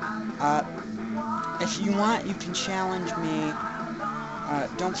 If you want, you can challenge me.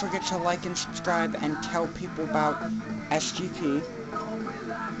 Don't forget to like and subscribe and tell people about SGP,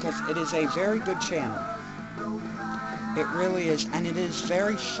 because it is a very good channel. It really is, and it is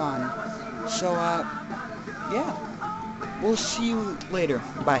very fun. So, yeah. We'll see you later.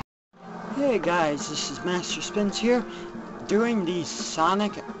 Bye. Hey guys, this is Master Spins here, doing the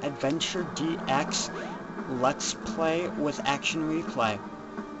Sonic Adventure DX Let's Play with Action Replay.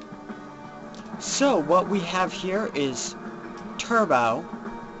 So, what we have here is Turbo,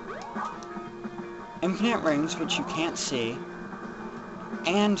 Infinite Rings, which you can't see,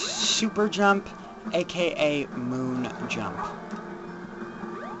 and Super Jump, aka Moon Jump.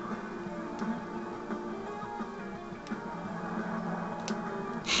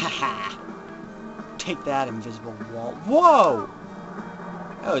 Haha! Take that, invisible wall. Whoa!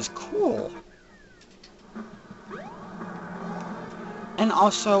 That was cool. And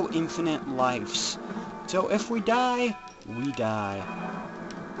also infinite lives. So if we die, we die.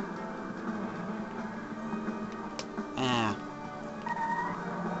 Ah.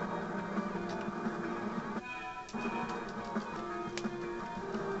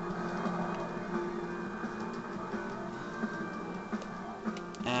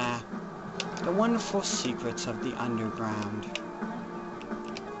 The wonderful secrets of the underground.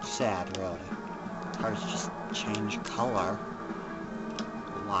 Sad, really. Cars just change color.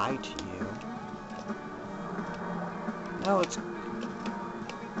 Lie to you. No, it's...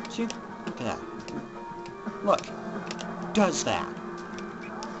 See? Look at that. Look. Does that.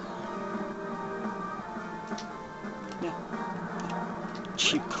 Yeah.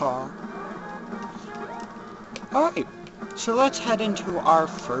 Cheap car. Alright, so let's head into our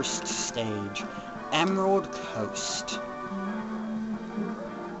first stage, Emerald Coast.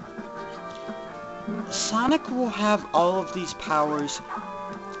 Sonic will have all of these powers,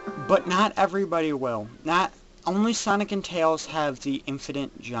 but not everybody will. Only Sonic and Tails have the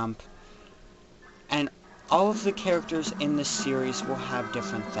infinite jump, and all of the characters in this series will have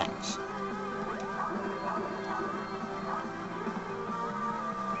different things.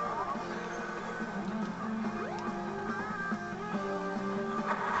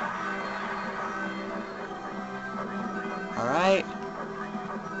 Alright.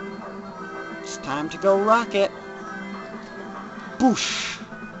 It's time to go rocket. Boosh!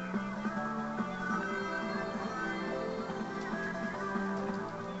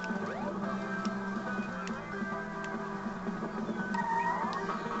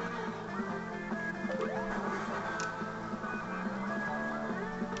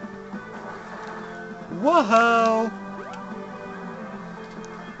 Whoa!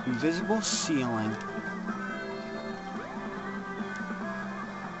 Invisible ceiling.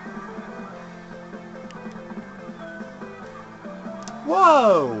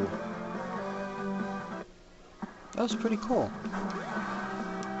 Whoa! That was pretty cool.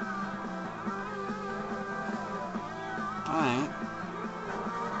 Alright.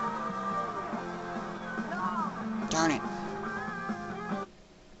 Darn it.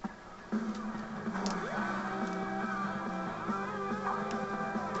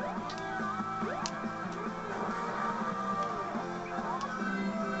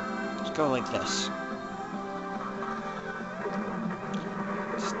 Let's go like this.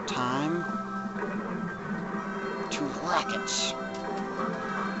 It's time to rockets.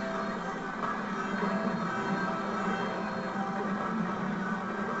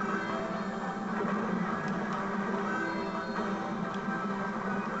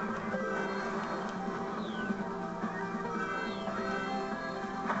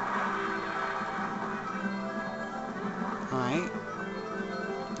 Alright.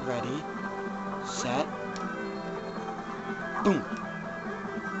 Ready. Set. Boom.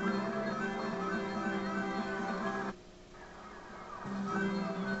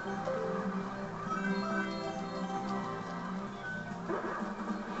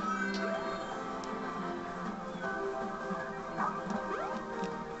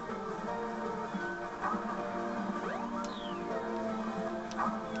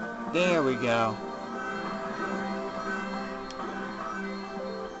 There we go.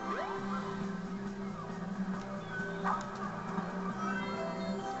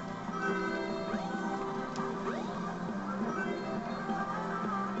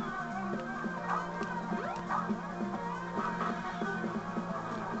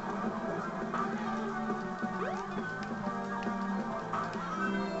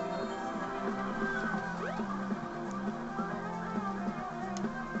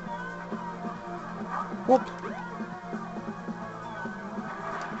 Whoop.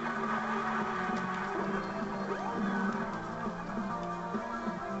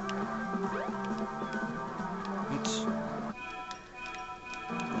 It's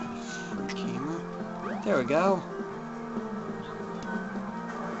free camera. There we go.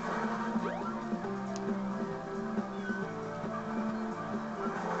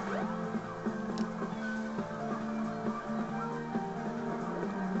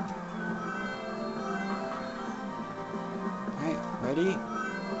 Ready?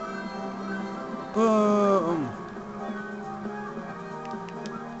 Boom!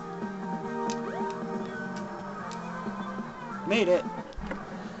 Made it!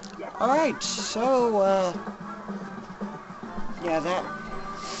 Alright, so, yeah,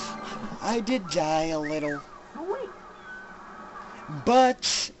 I did die a little.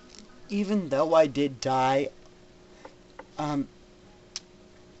 But, even though I did die,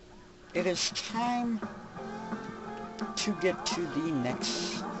 it is time to get to the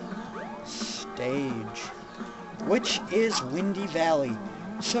next stage, which is Windy Valley.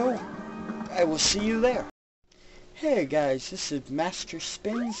 So, I will see you there. Hey guys, this is Master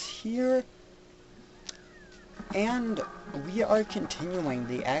Spins here, and we are continuing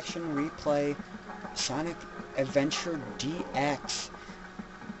the action replay Sonic Adventure DX.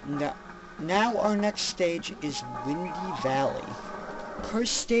 Now our next stage is Windy Valley.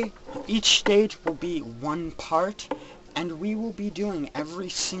 Each stage will be one part, and we will be doing every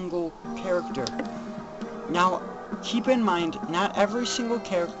single character. Now, keep in mind, not every single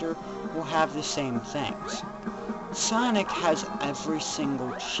character will have the same things. Sonic has every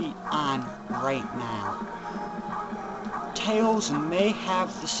single cheat on right now. Tails may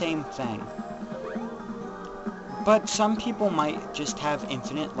have the same thing. But some people might just have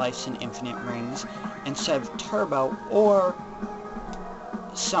infinite lives and infinite rings instead of turbo, or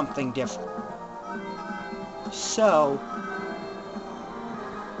something different. So,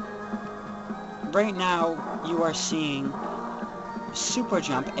 right now you are seeing super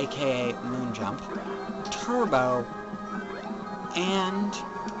jump, aka moon jump, turbo, and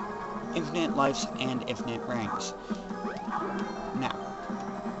infinite lives and infinite rings. Now,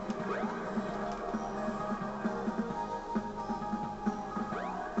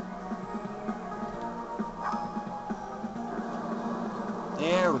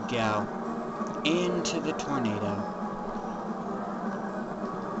 there we go. Into the tornado.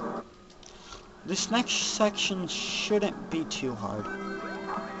 This next section shouldn't be too hard.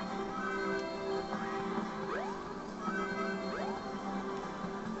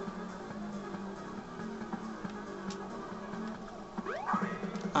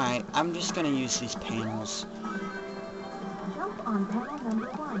 Alright, I'm just gonna use these panels. Jump on panel number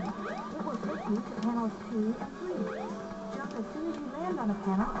 1. It will take you to panels 2 and 3. Jump as soon as you land on a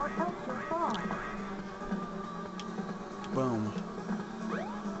panel or else you'll fall. Boom.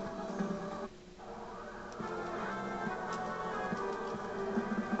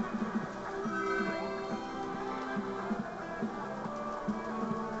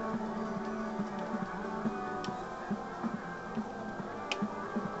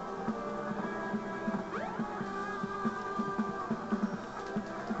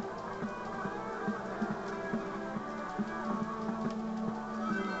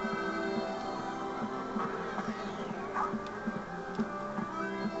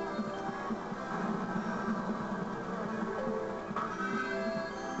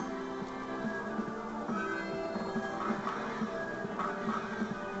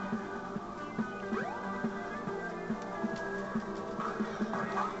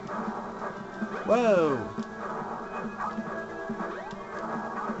 Whoa!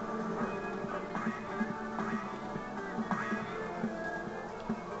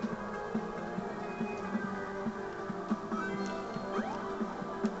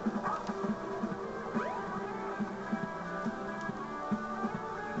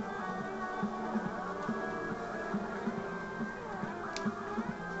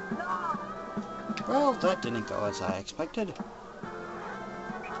 Well, that didn't go as I expected.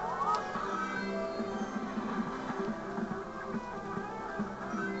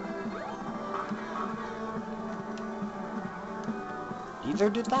 Neither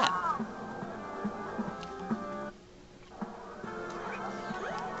did that.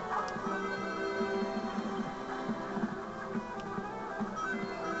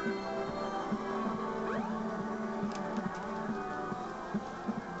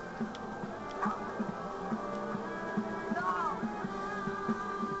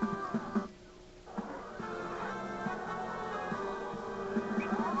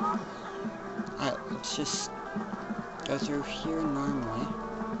 Alright, let's just go through here normally.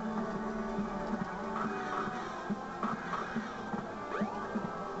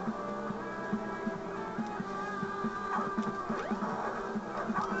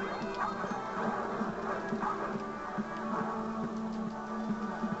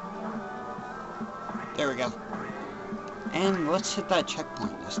 There we go. And let's hit that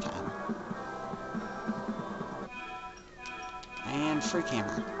checkpoint this time. And free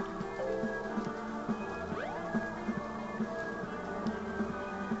camera.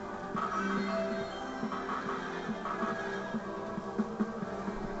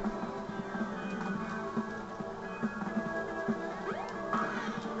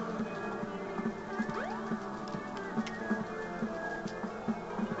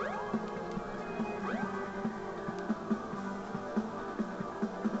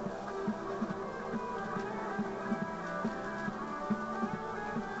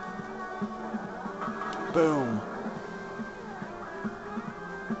 Boom.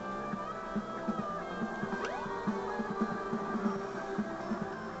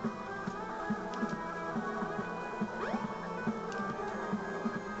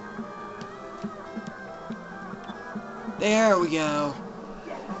 There we go.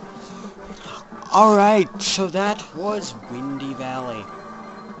 Alright, so that was Windy Valley.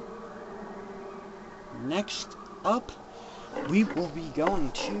 Next up, we will be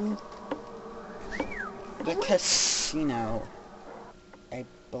going to the casino, I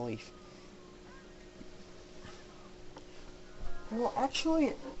believe. Well,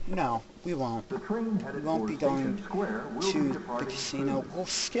 actually, no, we won't. The train We headed won't for be going Station Square will be to the departing casino. soon. We'll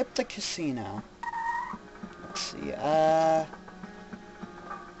skip the casino. Let's see,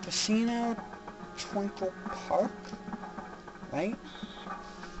 Casino Twinkle Park? Right?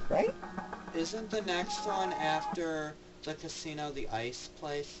 Right? Isn't the next one after the casino the ice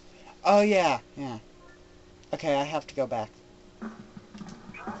place? Oh, yeah, yeah. Okay, I have to go back.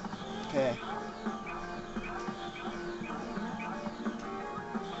 Okay.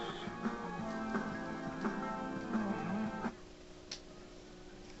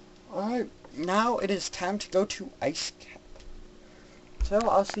 Alright, now it is time to go to Ice Cap. So,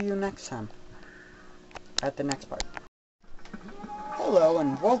 I'll see you next time. At the next part. Hello,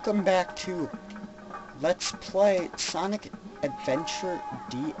 and welcome back to Let's Play Sonic Adventure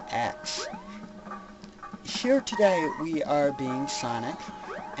DX. Here today, we are being Sonic,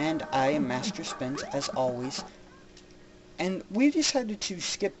 and I am Master Spins, as always. And we decided to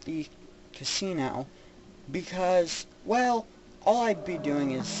skip the casino because, well, all I'd be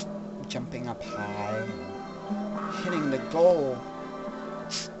doing is jumping up high, hitting the goal.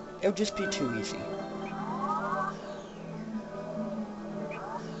 It would just be too easy.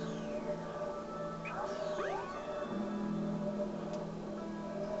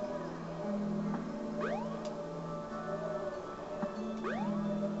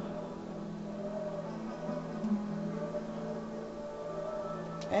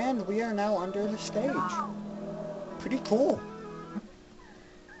 And we are now under the stage. Pretty cool.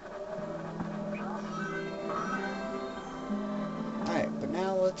 Alright, but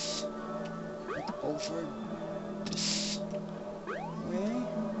now let's look over this way.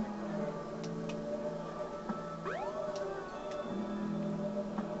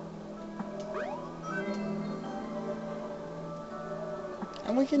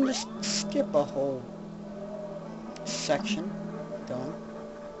 And we can just skip a whole section going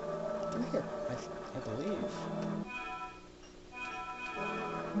through here, I believe.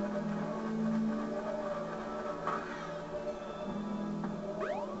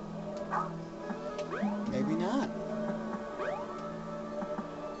 Maybe not.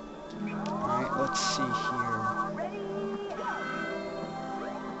 Alright, let's see here.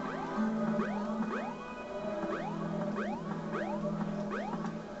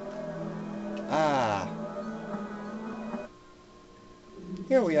 Ah.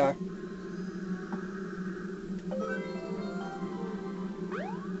 Here we are.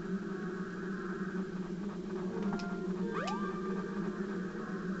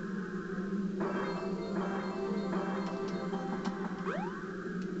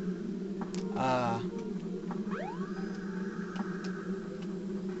 Ah.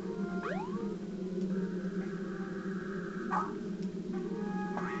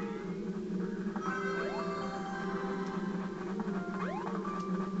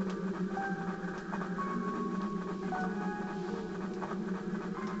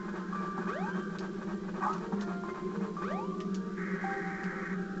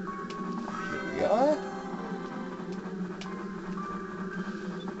 Here we are.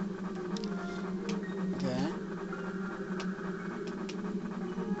 Okay.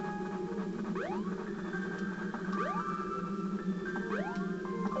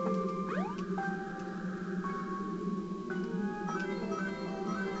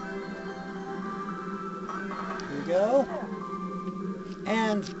 Here we go.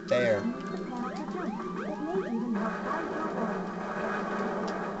 And there. Use the panel to jump. It may even help guide your order.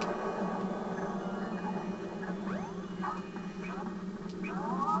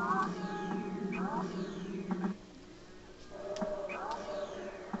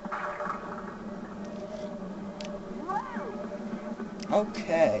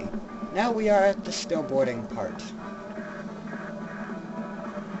 Okay. Now we are at the snowboarding part.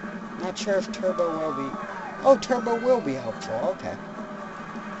 Not sure if Turbo will be... Oh, Turbo will be helpful. Okay.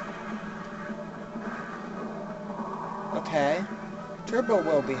 Okay. Turbo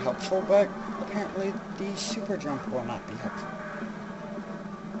will be helpful, but apparently the super jump will not be helpful.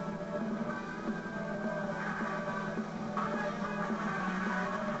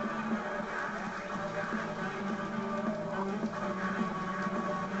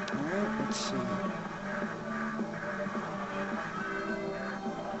 Alright, let's see.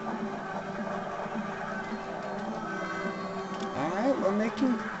 Alright, we're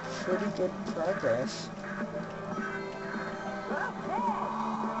making pretty good progress.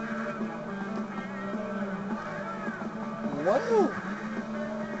 Whoa!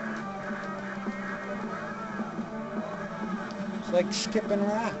 It's like skipping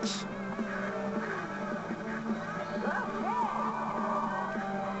rocks.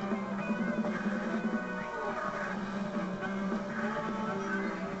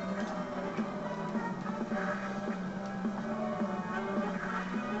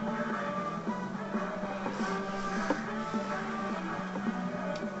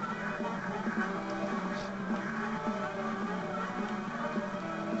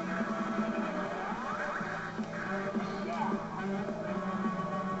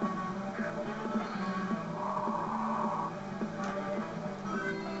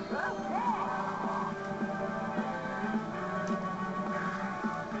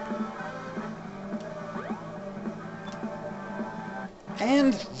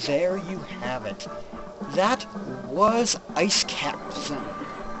 And there you have it. That was Ice Cap Zone.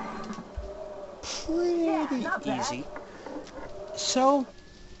 Pretty easy. So,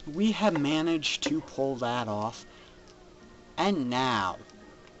 we have managed to pull that off. And now,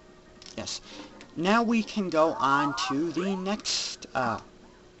 yes, now we can go on to the next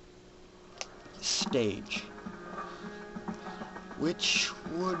stage, which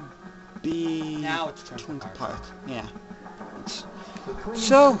would be Now it's Twinkle Park. Yeah.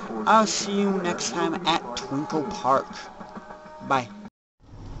 So, I'll see you next time at Twinkle Park. Bye.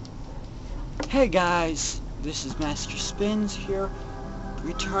 Hey guys, this is Master Spins here,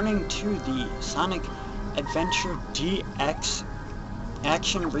 returning to the Sonic Adventure DX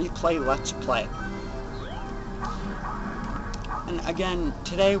Action Replay Let's Play. And again,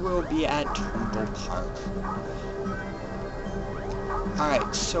 today we'll be at Twinkle Park.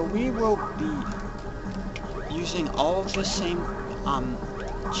 Alright, so we will be using all of the same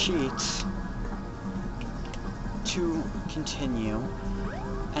cheats to continue.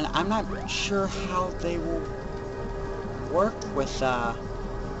 And I'm not sure how they will work with,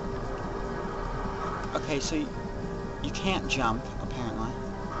 okay, so you can't jump, apparently.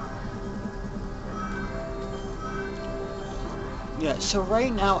 Yeah, so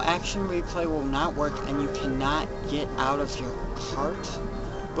right now, Action Replay will not work, and you cannot get out of your cart.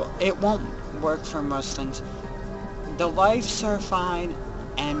 But it won't work for most things. The lives are fine,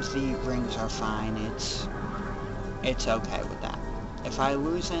 and the rings are fine. It's okay with that. If I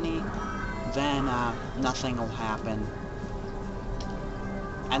lose any, then nothing will happen.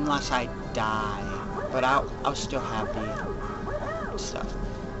 Unless I die. But I'll still have the stuff.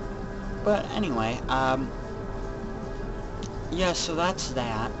 But anyway, yeah, so that's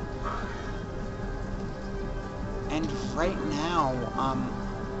that. And right now,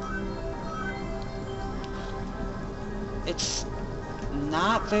 it's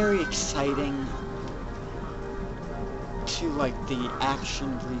not very exciting to, like, the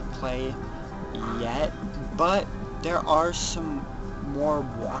Action Replay yet, but there are some more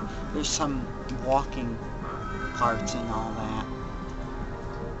there's some walking parts and all that.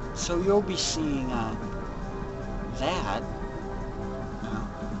 So you'll be seeing that.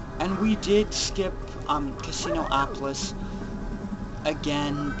 And we did skip Casinopolis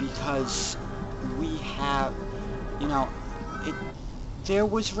again because we have, you know, there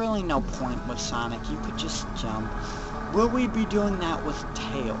was really no point with Sonic. You could just jump. Will we be doing that with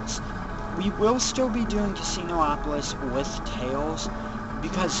Tails? We will still be doing Casinopolis with Tails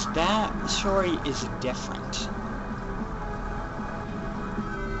because that story is different.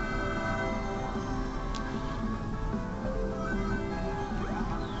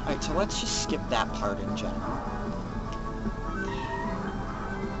 Alright, so let's just skip that part in general.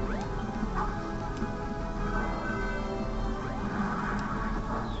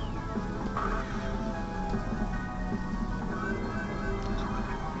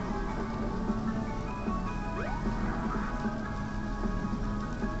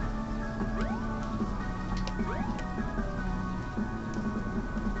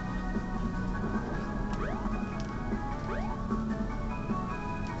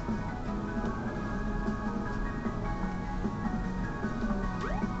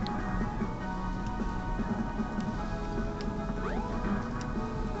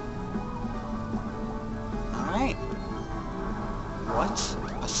 What?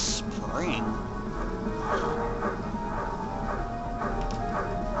 A spring?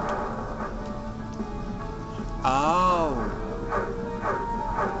 Oh.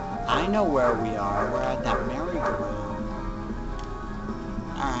 I know where we are. We're at that merry-go-round.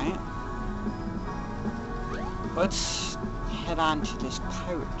 Alright. Let's head on to this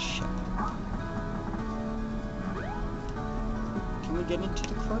pirate ship. Can we get into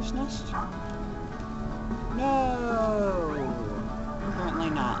the crow's nest? No! Apparently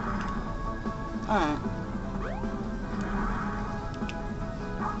not. Alright.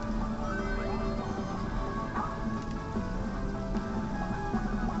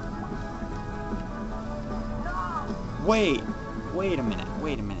 Wait a minute.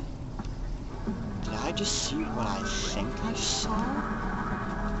 Did I just see what I think I saw?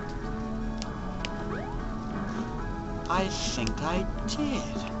 I think I did.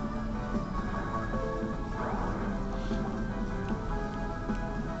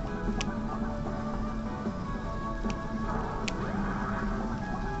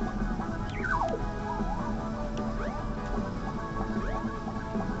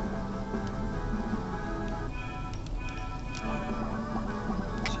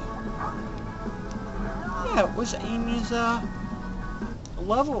 Yeah, it was Amy's,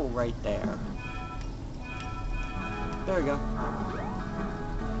 level right there. There we go.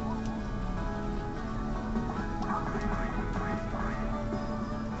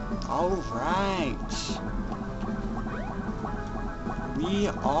 Alright. We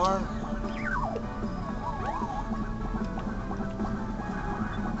are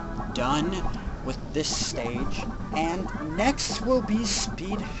done with this stage, and next will be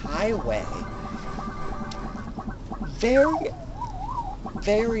Speed Highway.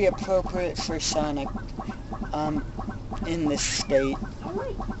 Very appropriate for Sonic, in this state.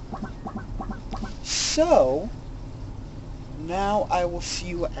 So, now I will see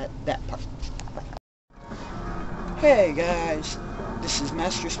you at that part. Hey guys, this is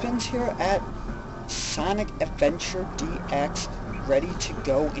Master Spins here at Sonic Adventure DX, ready to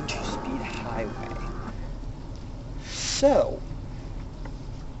go into Speed Highway. So,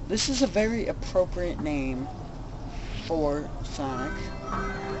 this is a very appropriate name for Sonic,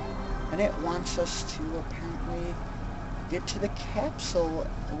 and it wants us to apparently get to the capsule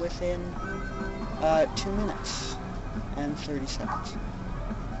within 2 minutes and 30 seconds.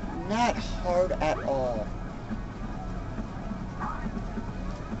 Not hard at all.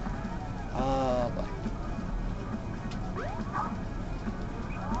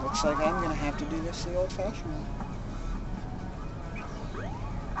 Looks like I'm gonna have to do this the old-fashioned way.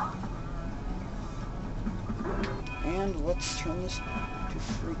 And let's turn this to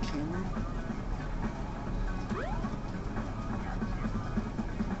free camera.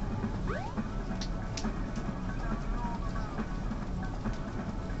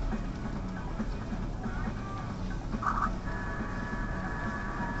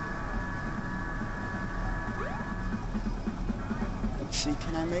 Let's see,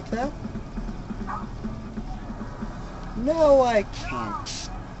 can I make that? No, I can't.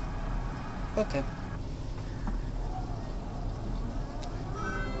 Okay.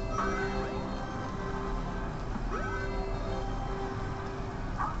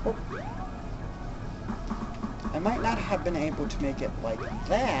 Oh. I might not have been able to make it like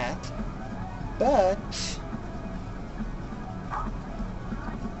that, but so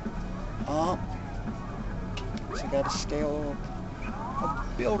I gotta scale a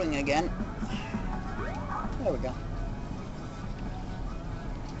building again. There we go.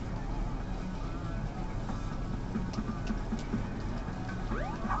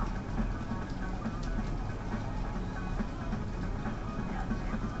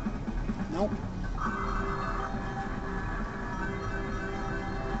 Nope.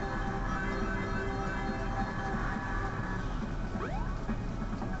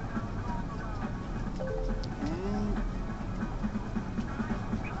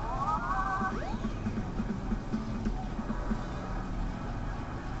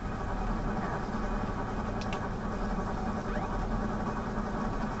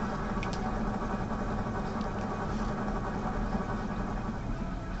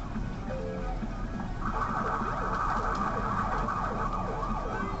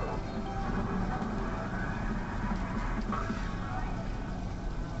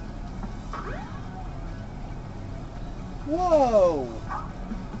 Whoa!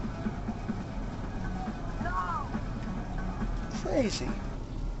 Crazy.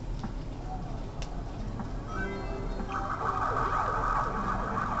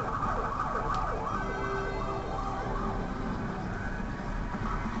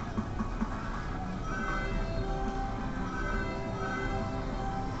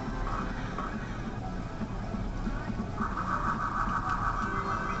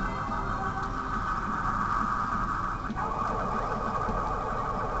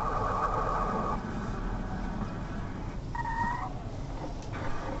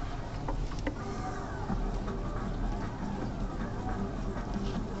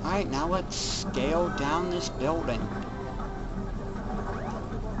 Alright, now let's scale down this building.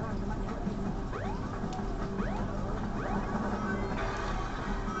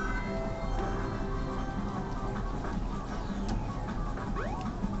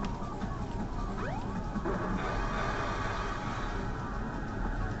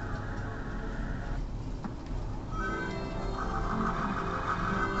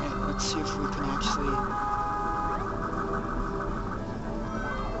 Alright, let's see if we can actually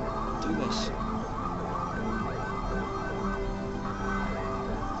do this.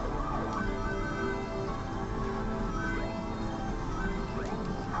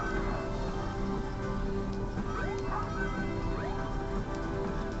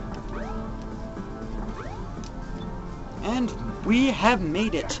 And we have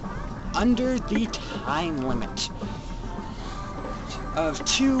made it under the time limit of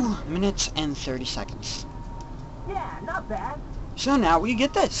 2 minutes and 30 seconds. Yeah, not bad. So now we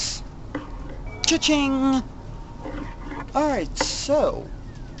get this. Cha-ching! Alright, so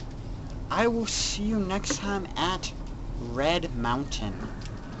I will see you next time at Red Mountain.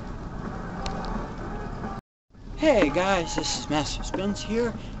 Hey guys, this is Master Spins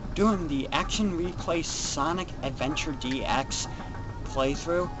here, doing the Action Replay Sonic Adventure DX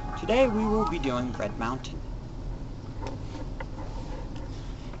playthrough. Today we will be doing Red Mountain.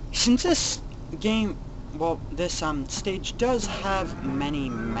 Since this game, well, this stage does have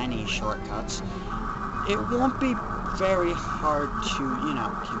many shortcuts, it won't be very hard to, you know,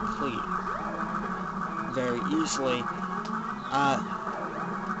 complete very easily.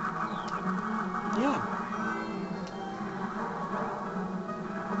 Yeah.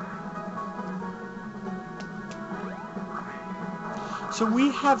 So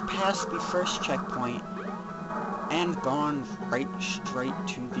we have passed the first checkpoint and gone right straight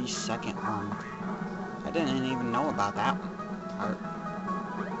to the second one. I didn't even know about that part.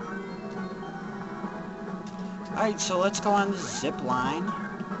 Alright, so let's go on the zip line.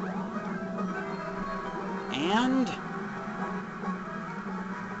 And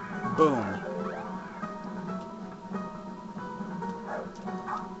boom.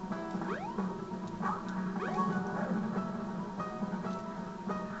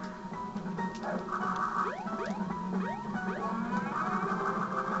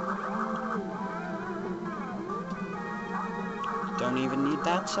 Don't even need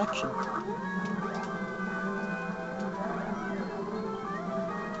that section.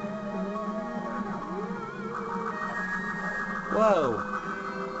 Whoa!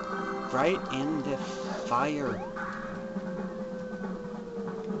 Right in the fire.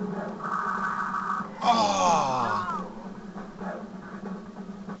 Oh!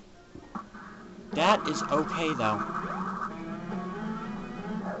 That is okay though.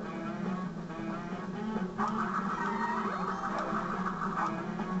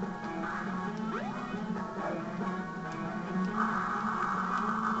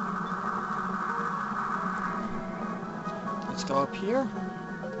 Let's go up here.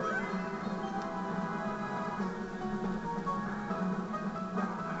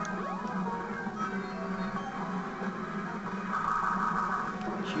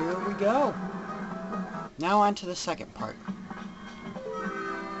 Here we go. Now on to the second part.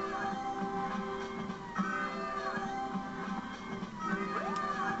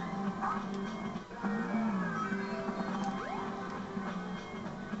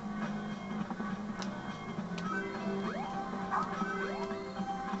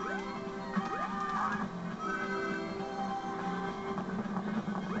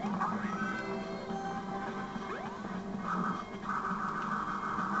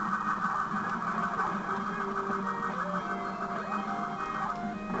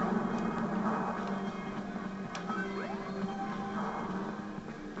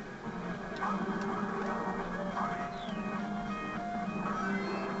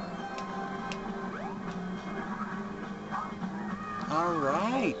 All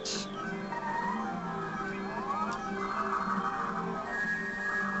right.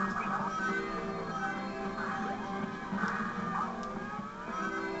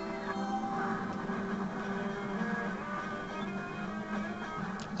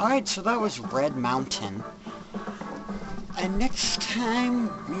 Alright, so that was Red Mountain. And next time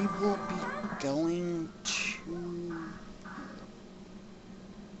we will be going to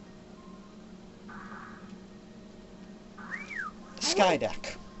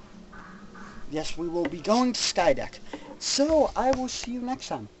Skydeck. Yes, we will be going to Skydeck. So, I will see you next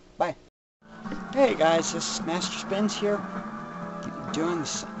time. Bye. Hey guys, this is Master Spins here, doing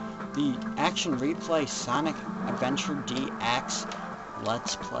the Action Replay Sonic Adventure DX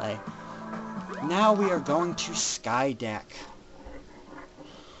Let's Play. Now we are going to Skydeck.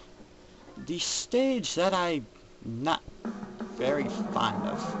 The stage that I'm not very fond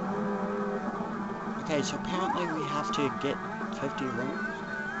of. Okay, so apparently we have to get 50 rooms.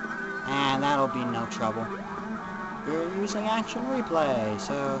 And that'll be no trouble. We're using Action Replay,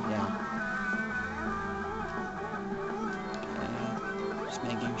 so yeah. Okay, just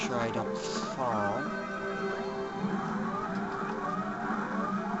making sure I don't fall.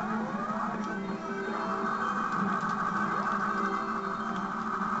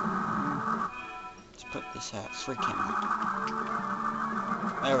 Let's put this at freaking.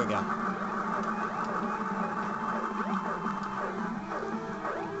 There we go.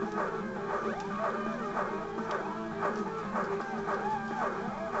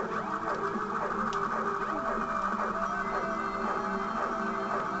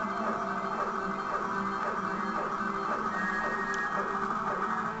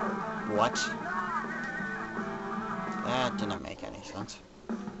 What? That didn't make any sense.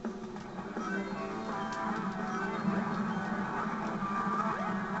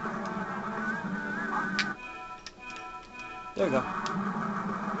 There we go.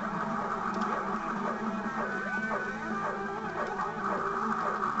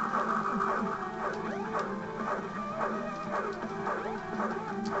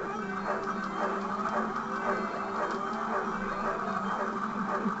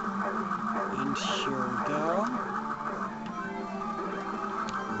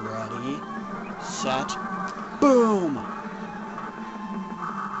 reset. Boom!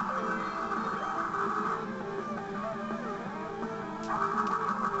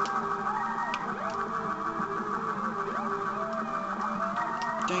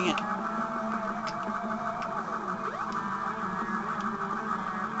 Dang it.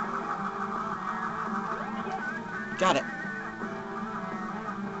 Got it.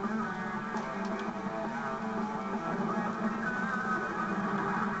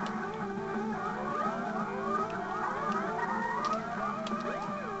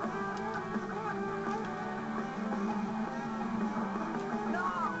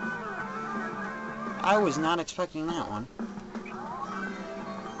 I was not expecting that one.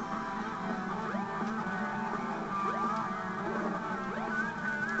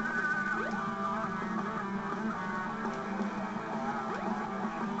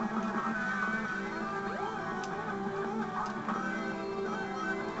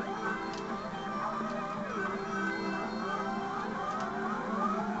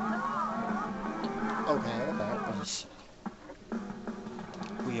 Okay, that was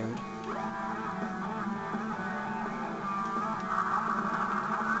weird.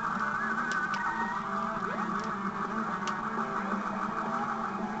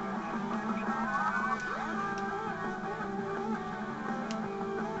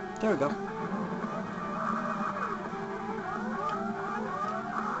 There we go.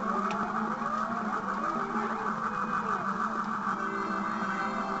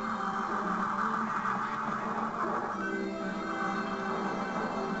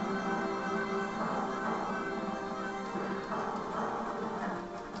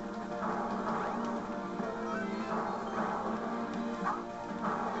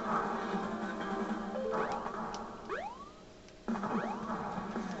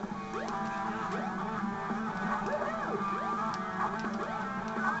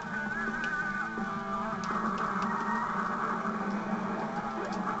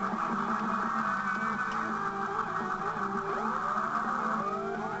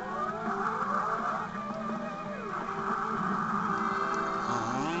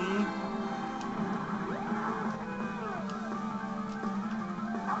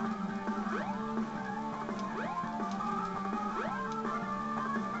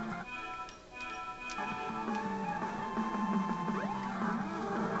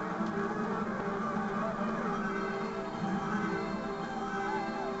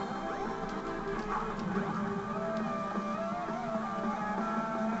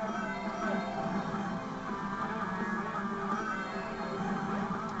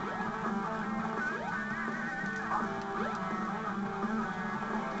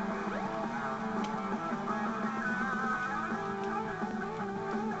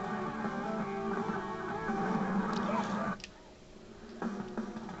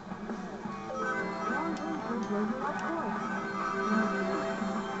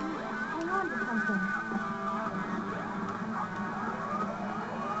 Hang on to something.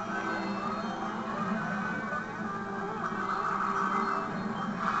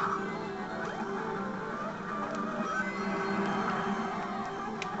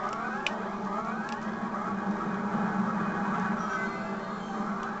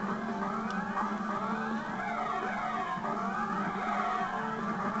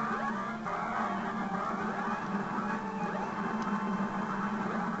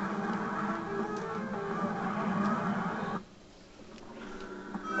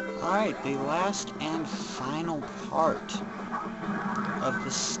 Alright, the last and final part of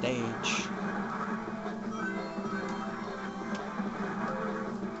the stage.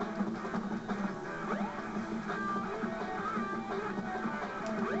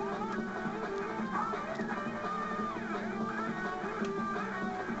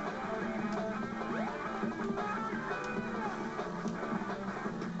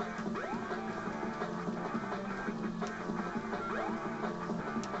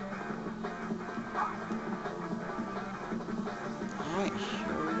 Alright,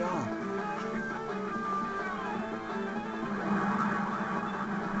 here we go.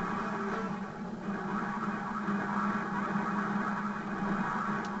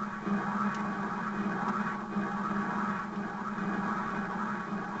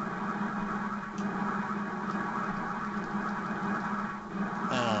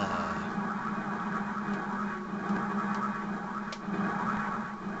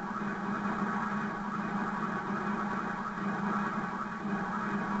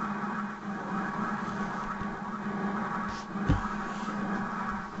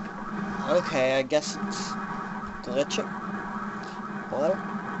 Okay, I guess it's glitching. Hello?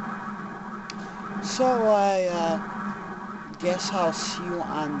 So I guess I'll see you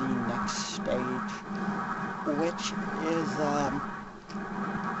on the next stage, which is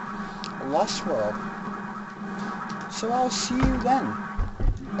Lost World. So I'll see you then.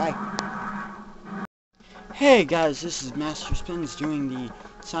 Bye. Hey guys, this is Master Spins doing the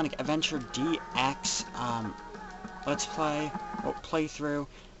Sonic Adventure DX Let's Play, or playthrough,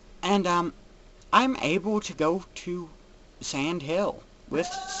 and I'm able to go to Sand Hill with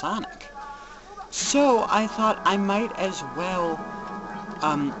Sonic. So I thought I might as well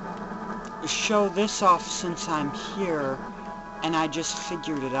show this off since I'm here, and I just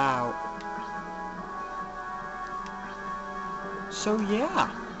figured it out. So yeah,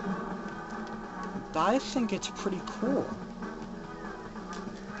 I think it's pretty cool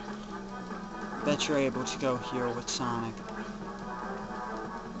that you're able to go here with Sonic.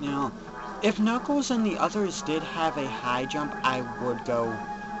 You know, if Knuckles and the others did have a high jump, I would go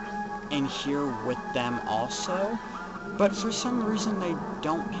in here with them also, but for some reason they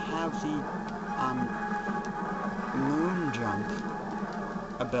don't have the moon jump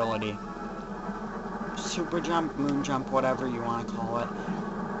ability. Super jump, moon jump, whatever you want to call it.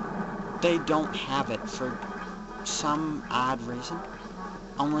 They don't have it for some odd reason.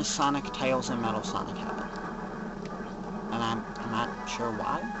 Only Sonic, Tails, and Metal Sonic have it. And I'm not sure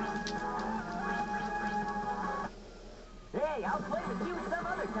why. Hey, I'll play with you some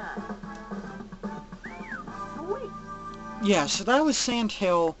other time. Sweet. Yeah, so that was Sand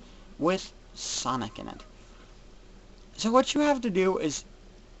Hill with Sonic in it. So what you have to do is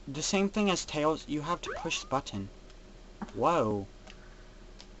the same thing as Tails. You have to push the button. Whoa.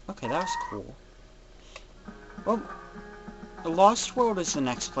 Okay, that was cool. Well, the Lost World is the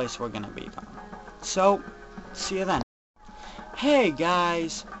next place we're gonna be going. So, see you then. Hey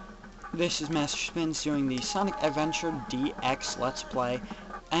guys, this is Master Spins doing the Sonic Adventure DX Let's Play,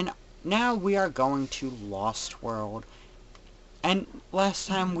 and now we are going to Lost World. And last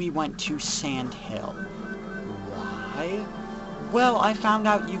time we went to Sand Hill. Why? Well, I found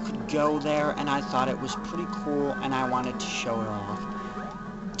out you could go there, and I thought it was pretty cool, and I wanted to show it off.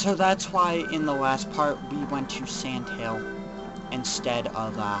 So that's why in the last part we went to Sand Hill instead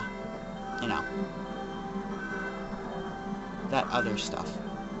of, you know, that other stuff.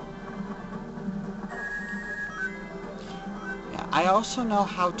 Yeah, I also know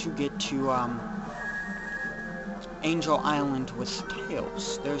how to get to, Angel Island with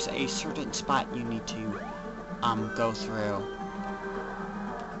Tails. There's a certain spot you need to, go through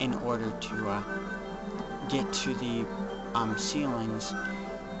in order to, get to the, ceilings.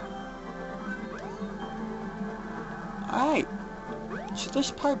 Alright, so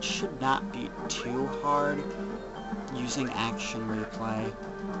this part should not be too hard using action replay.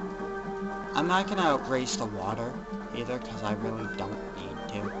 I'm not gonna raise the water either, because I really don't need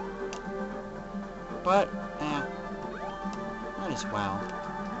to. But, might as well.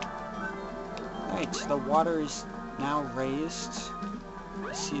 Alright, so the water is now raised.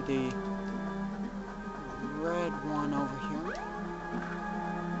 I see the red one over here.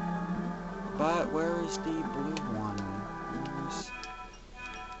 But where is the blue one? Where's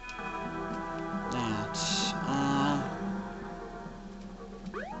that?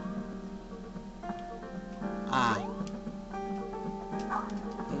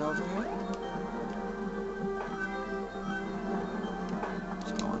 Is it over here?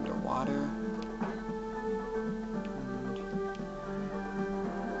 Let's go underwater.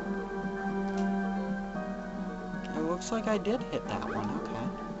 And it looks like I did hit that one, okay.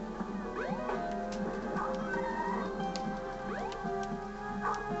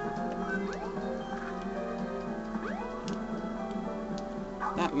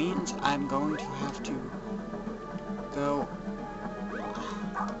 That means I'm going to have to go...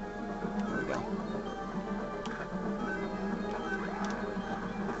 Here we go.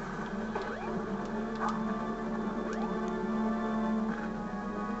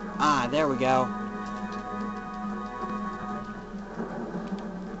 Ah, there we go.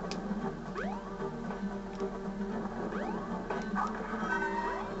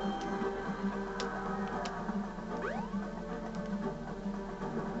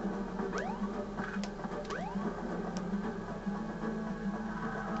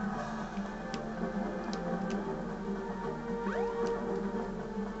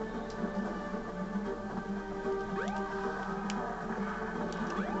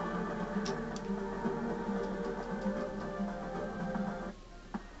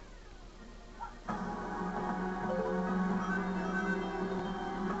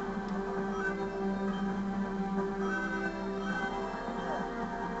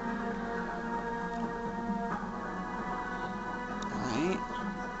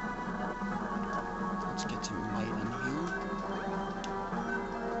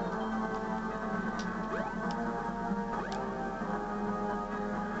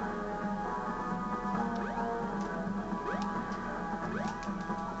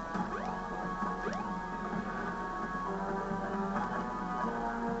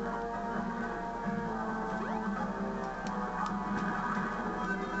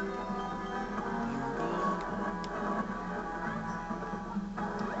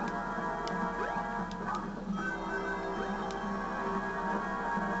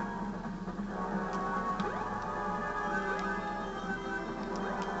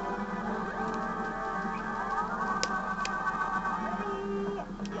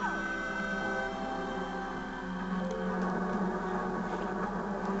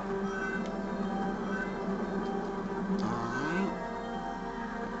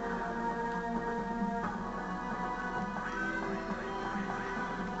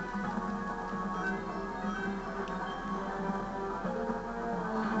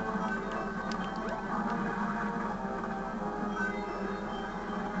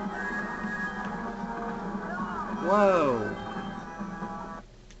 Whoa!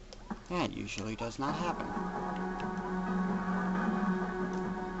 That usually does not happen.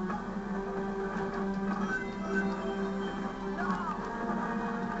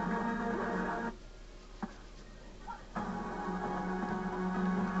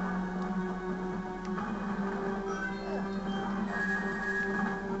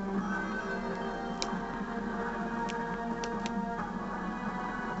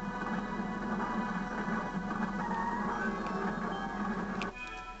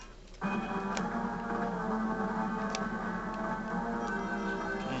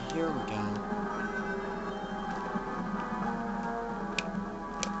 Okay, here we go.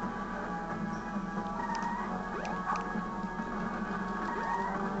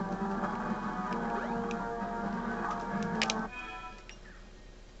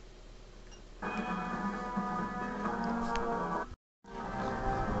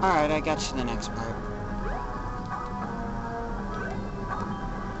 Alright, I got to the next part.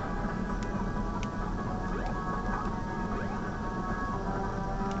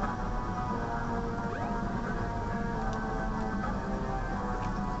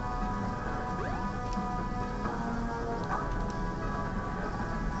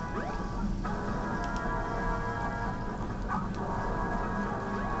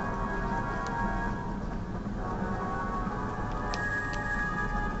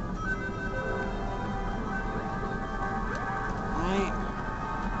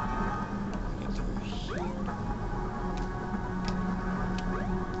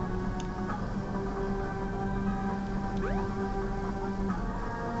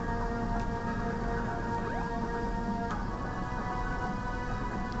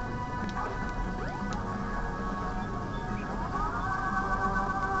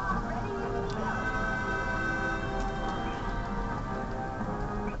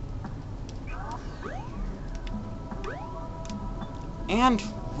 And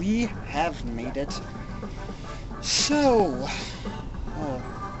we have made it. So,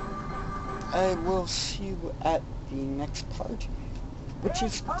 I will see you at the next part, which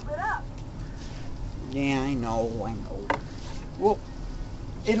is... Pump it up! Yeah, I know. Well,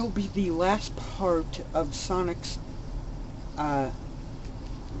 it'll be the last part of Sonic's,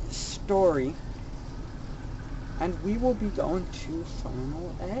 story, and we will be going to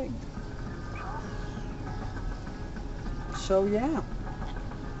Final Egg. So, yeah.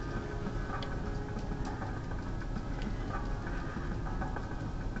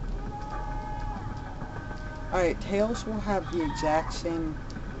 Alright, Tails will have the exact same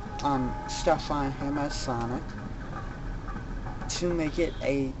stuff on him as Sonic to make it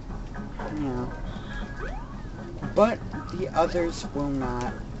a, but the others will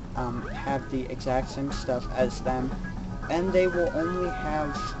not have the exact same stuff as them, and they will only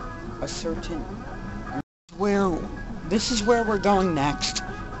have a certain, this is where we're going next.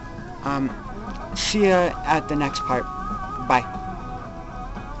 See ya at the next part. Bye.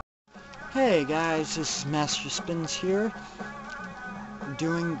 Hey guys, this is Master Spins here,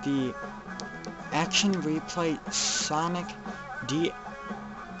 doing the action replay Sonic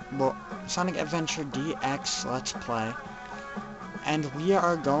Adventure DX Let's Play, and we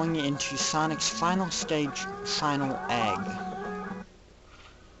are going into Sonic's final stage, Final Egg.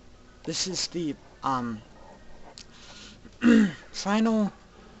 This is the final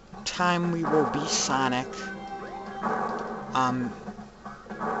time we will be Sonic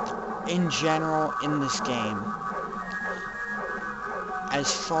in general in this game,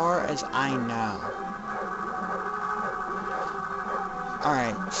 as far as I know.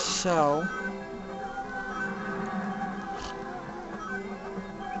 Alright, so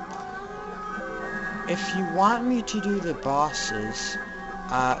if you want me to do the bosses,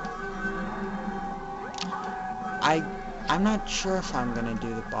 I'm not sure if I'm gonna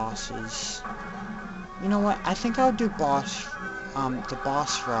do the bosses. You know what? I think I'll do the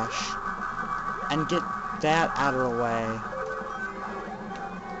boss rush and get that out of the way,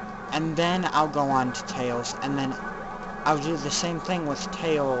 and then I'll go on to Tails, and then I'll do the same thing with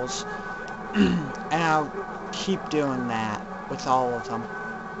Tails, and I'll keep doing that with all of them.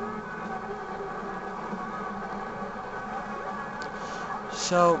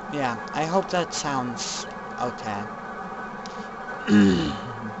 So, yeah, I hope that sounds okay.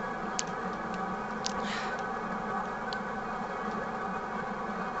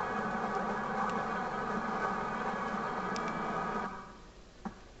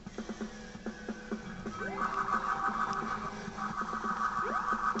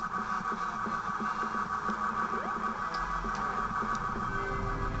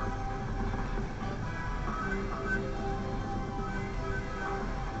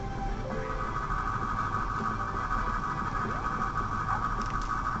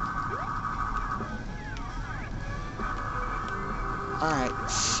 Alright,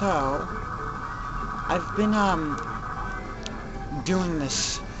 so I've been doing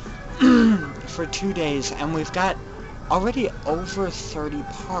this for 2 days, and we've got already over 30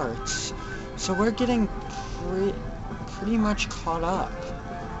 parts, so we're getting pretty much caught up,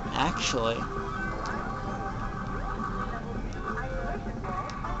 actually.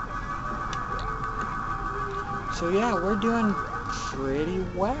 So yeah, we're doing pretty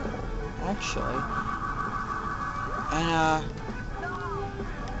well, actually. And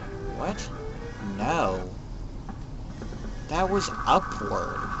what? No. That was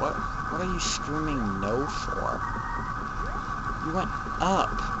upward. What are you screaming no for? You went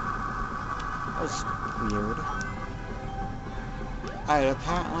up. That was weird. Alright,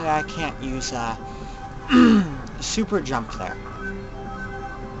 apparently I can't use super jump there.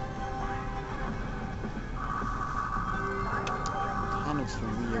 Kind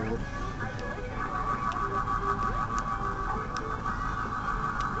of weird.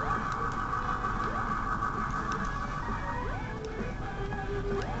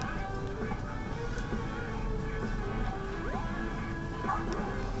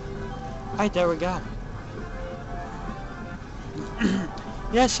 Alright, there we go.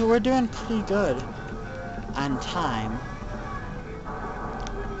 Yeah, so we're doing pretty good on time.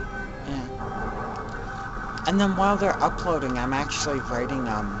 Yeah. And then while they're uploading, I'm actually writing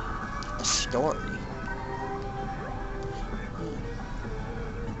a story.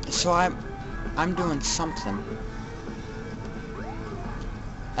 Yeah. So I'm doing something.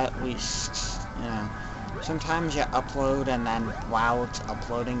 At least, you know. Sometimes you upload and then while it's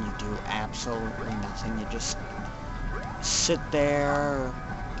uploading you do absolutely nothing. You just sit there or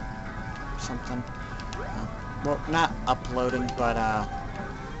something. Well, not uploading, but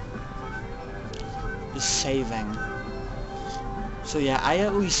just saving. So yeah, I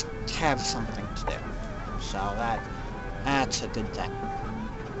at least have something to do. So that's a good thing.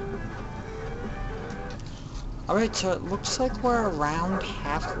 Alright, so it looks like we're around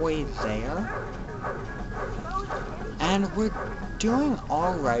halfway there. And we're doing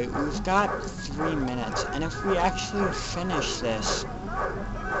alright. We've got 3 minutes. And if we actually finish this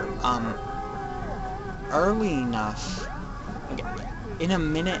early enough, in a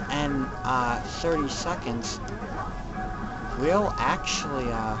minute and 30 seconds, we'll actually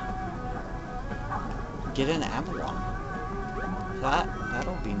get an emblem.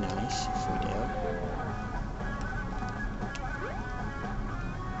 That'll be nice if we do.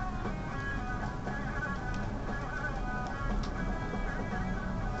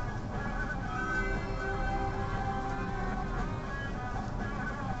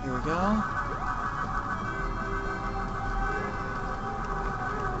 Here we go.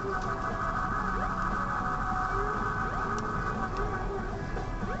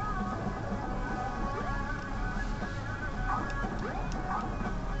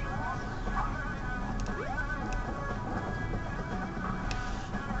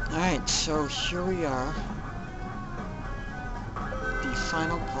 Alright, so here we are. The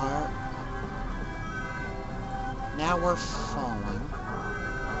final part. Now we're falling.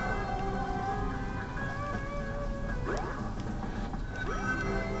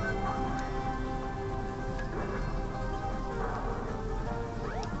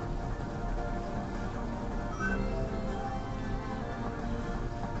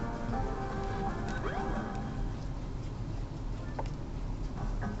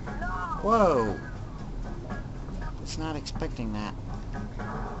 Whoa! Was not expecting that.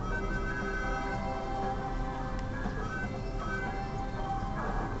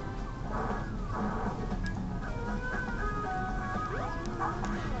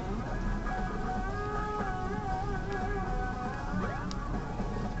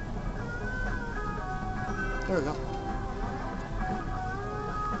 There we go.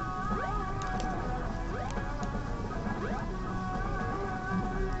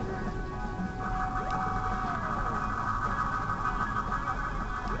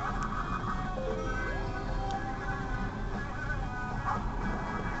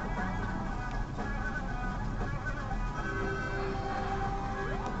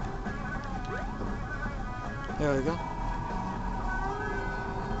 There we go.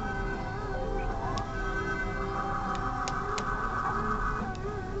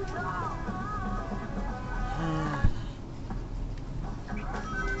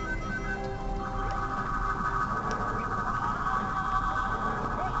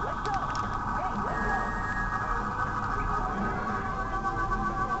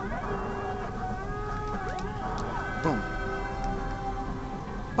 Boom.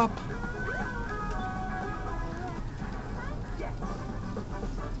 Pop.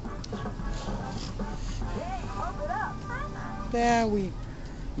 Yeah, we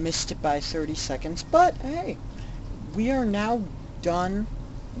missed it by 30 seconds, but hey, we are now done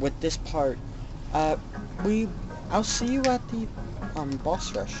with this part. I'll see you at the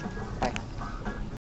boss rush. Bye.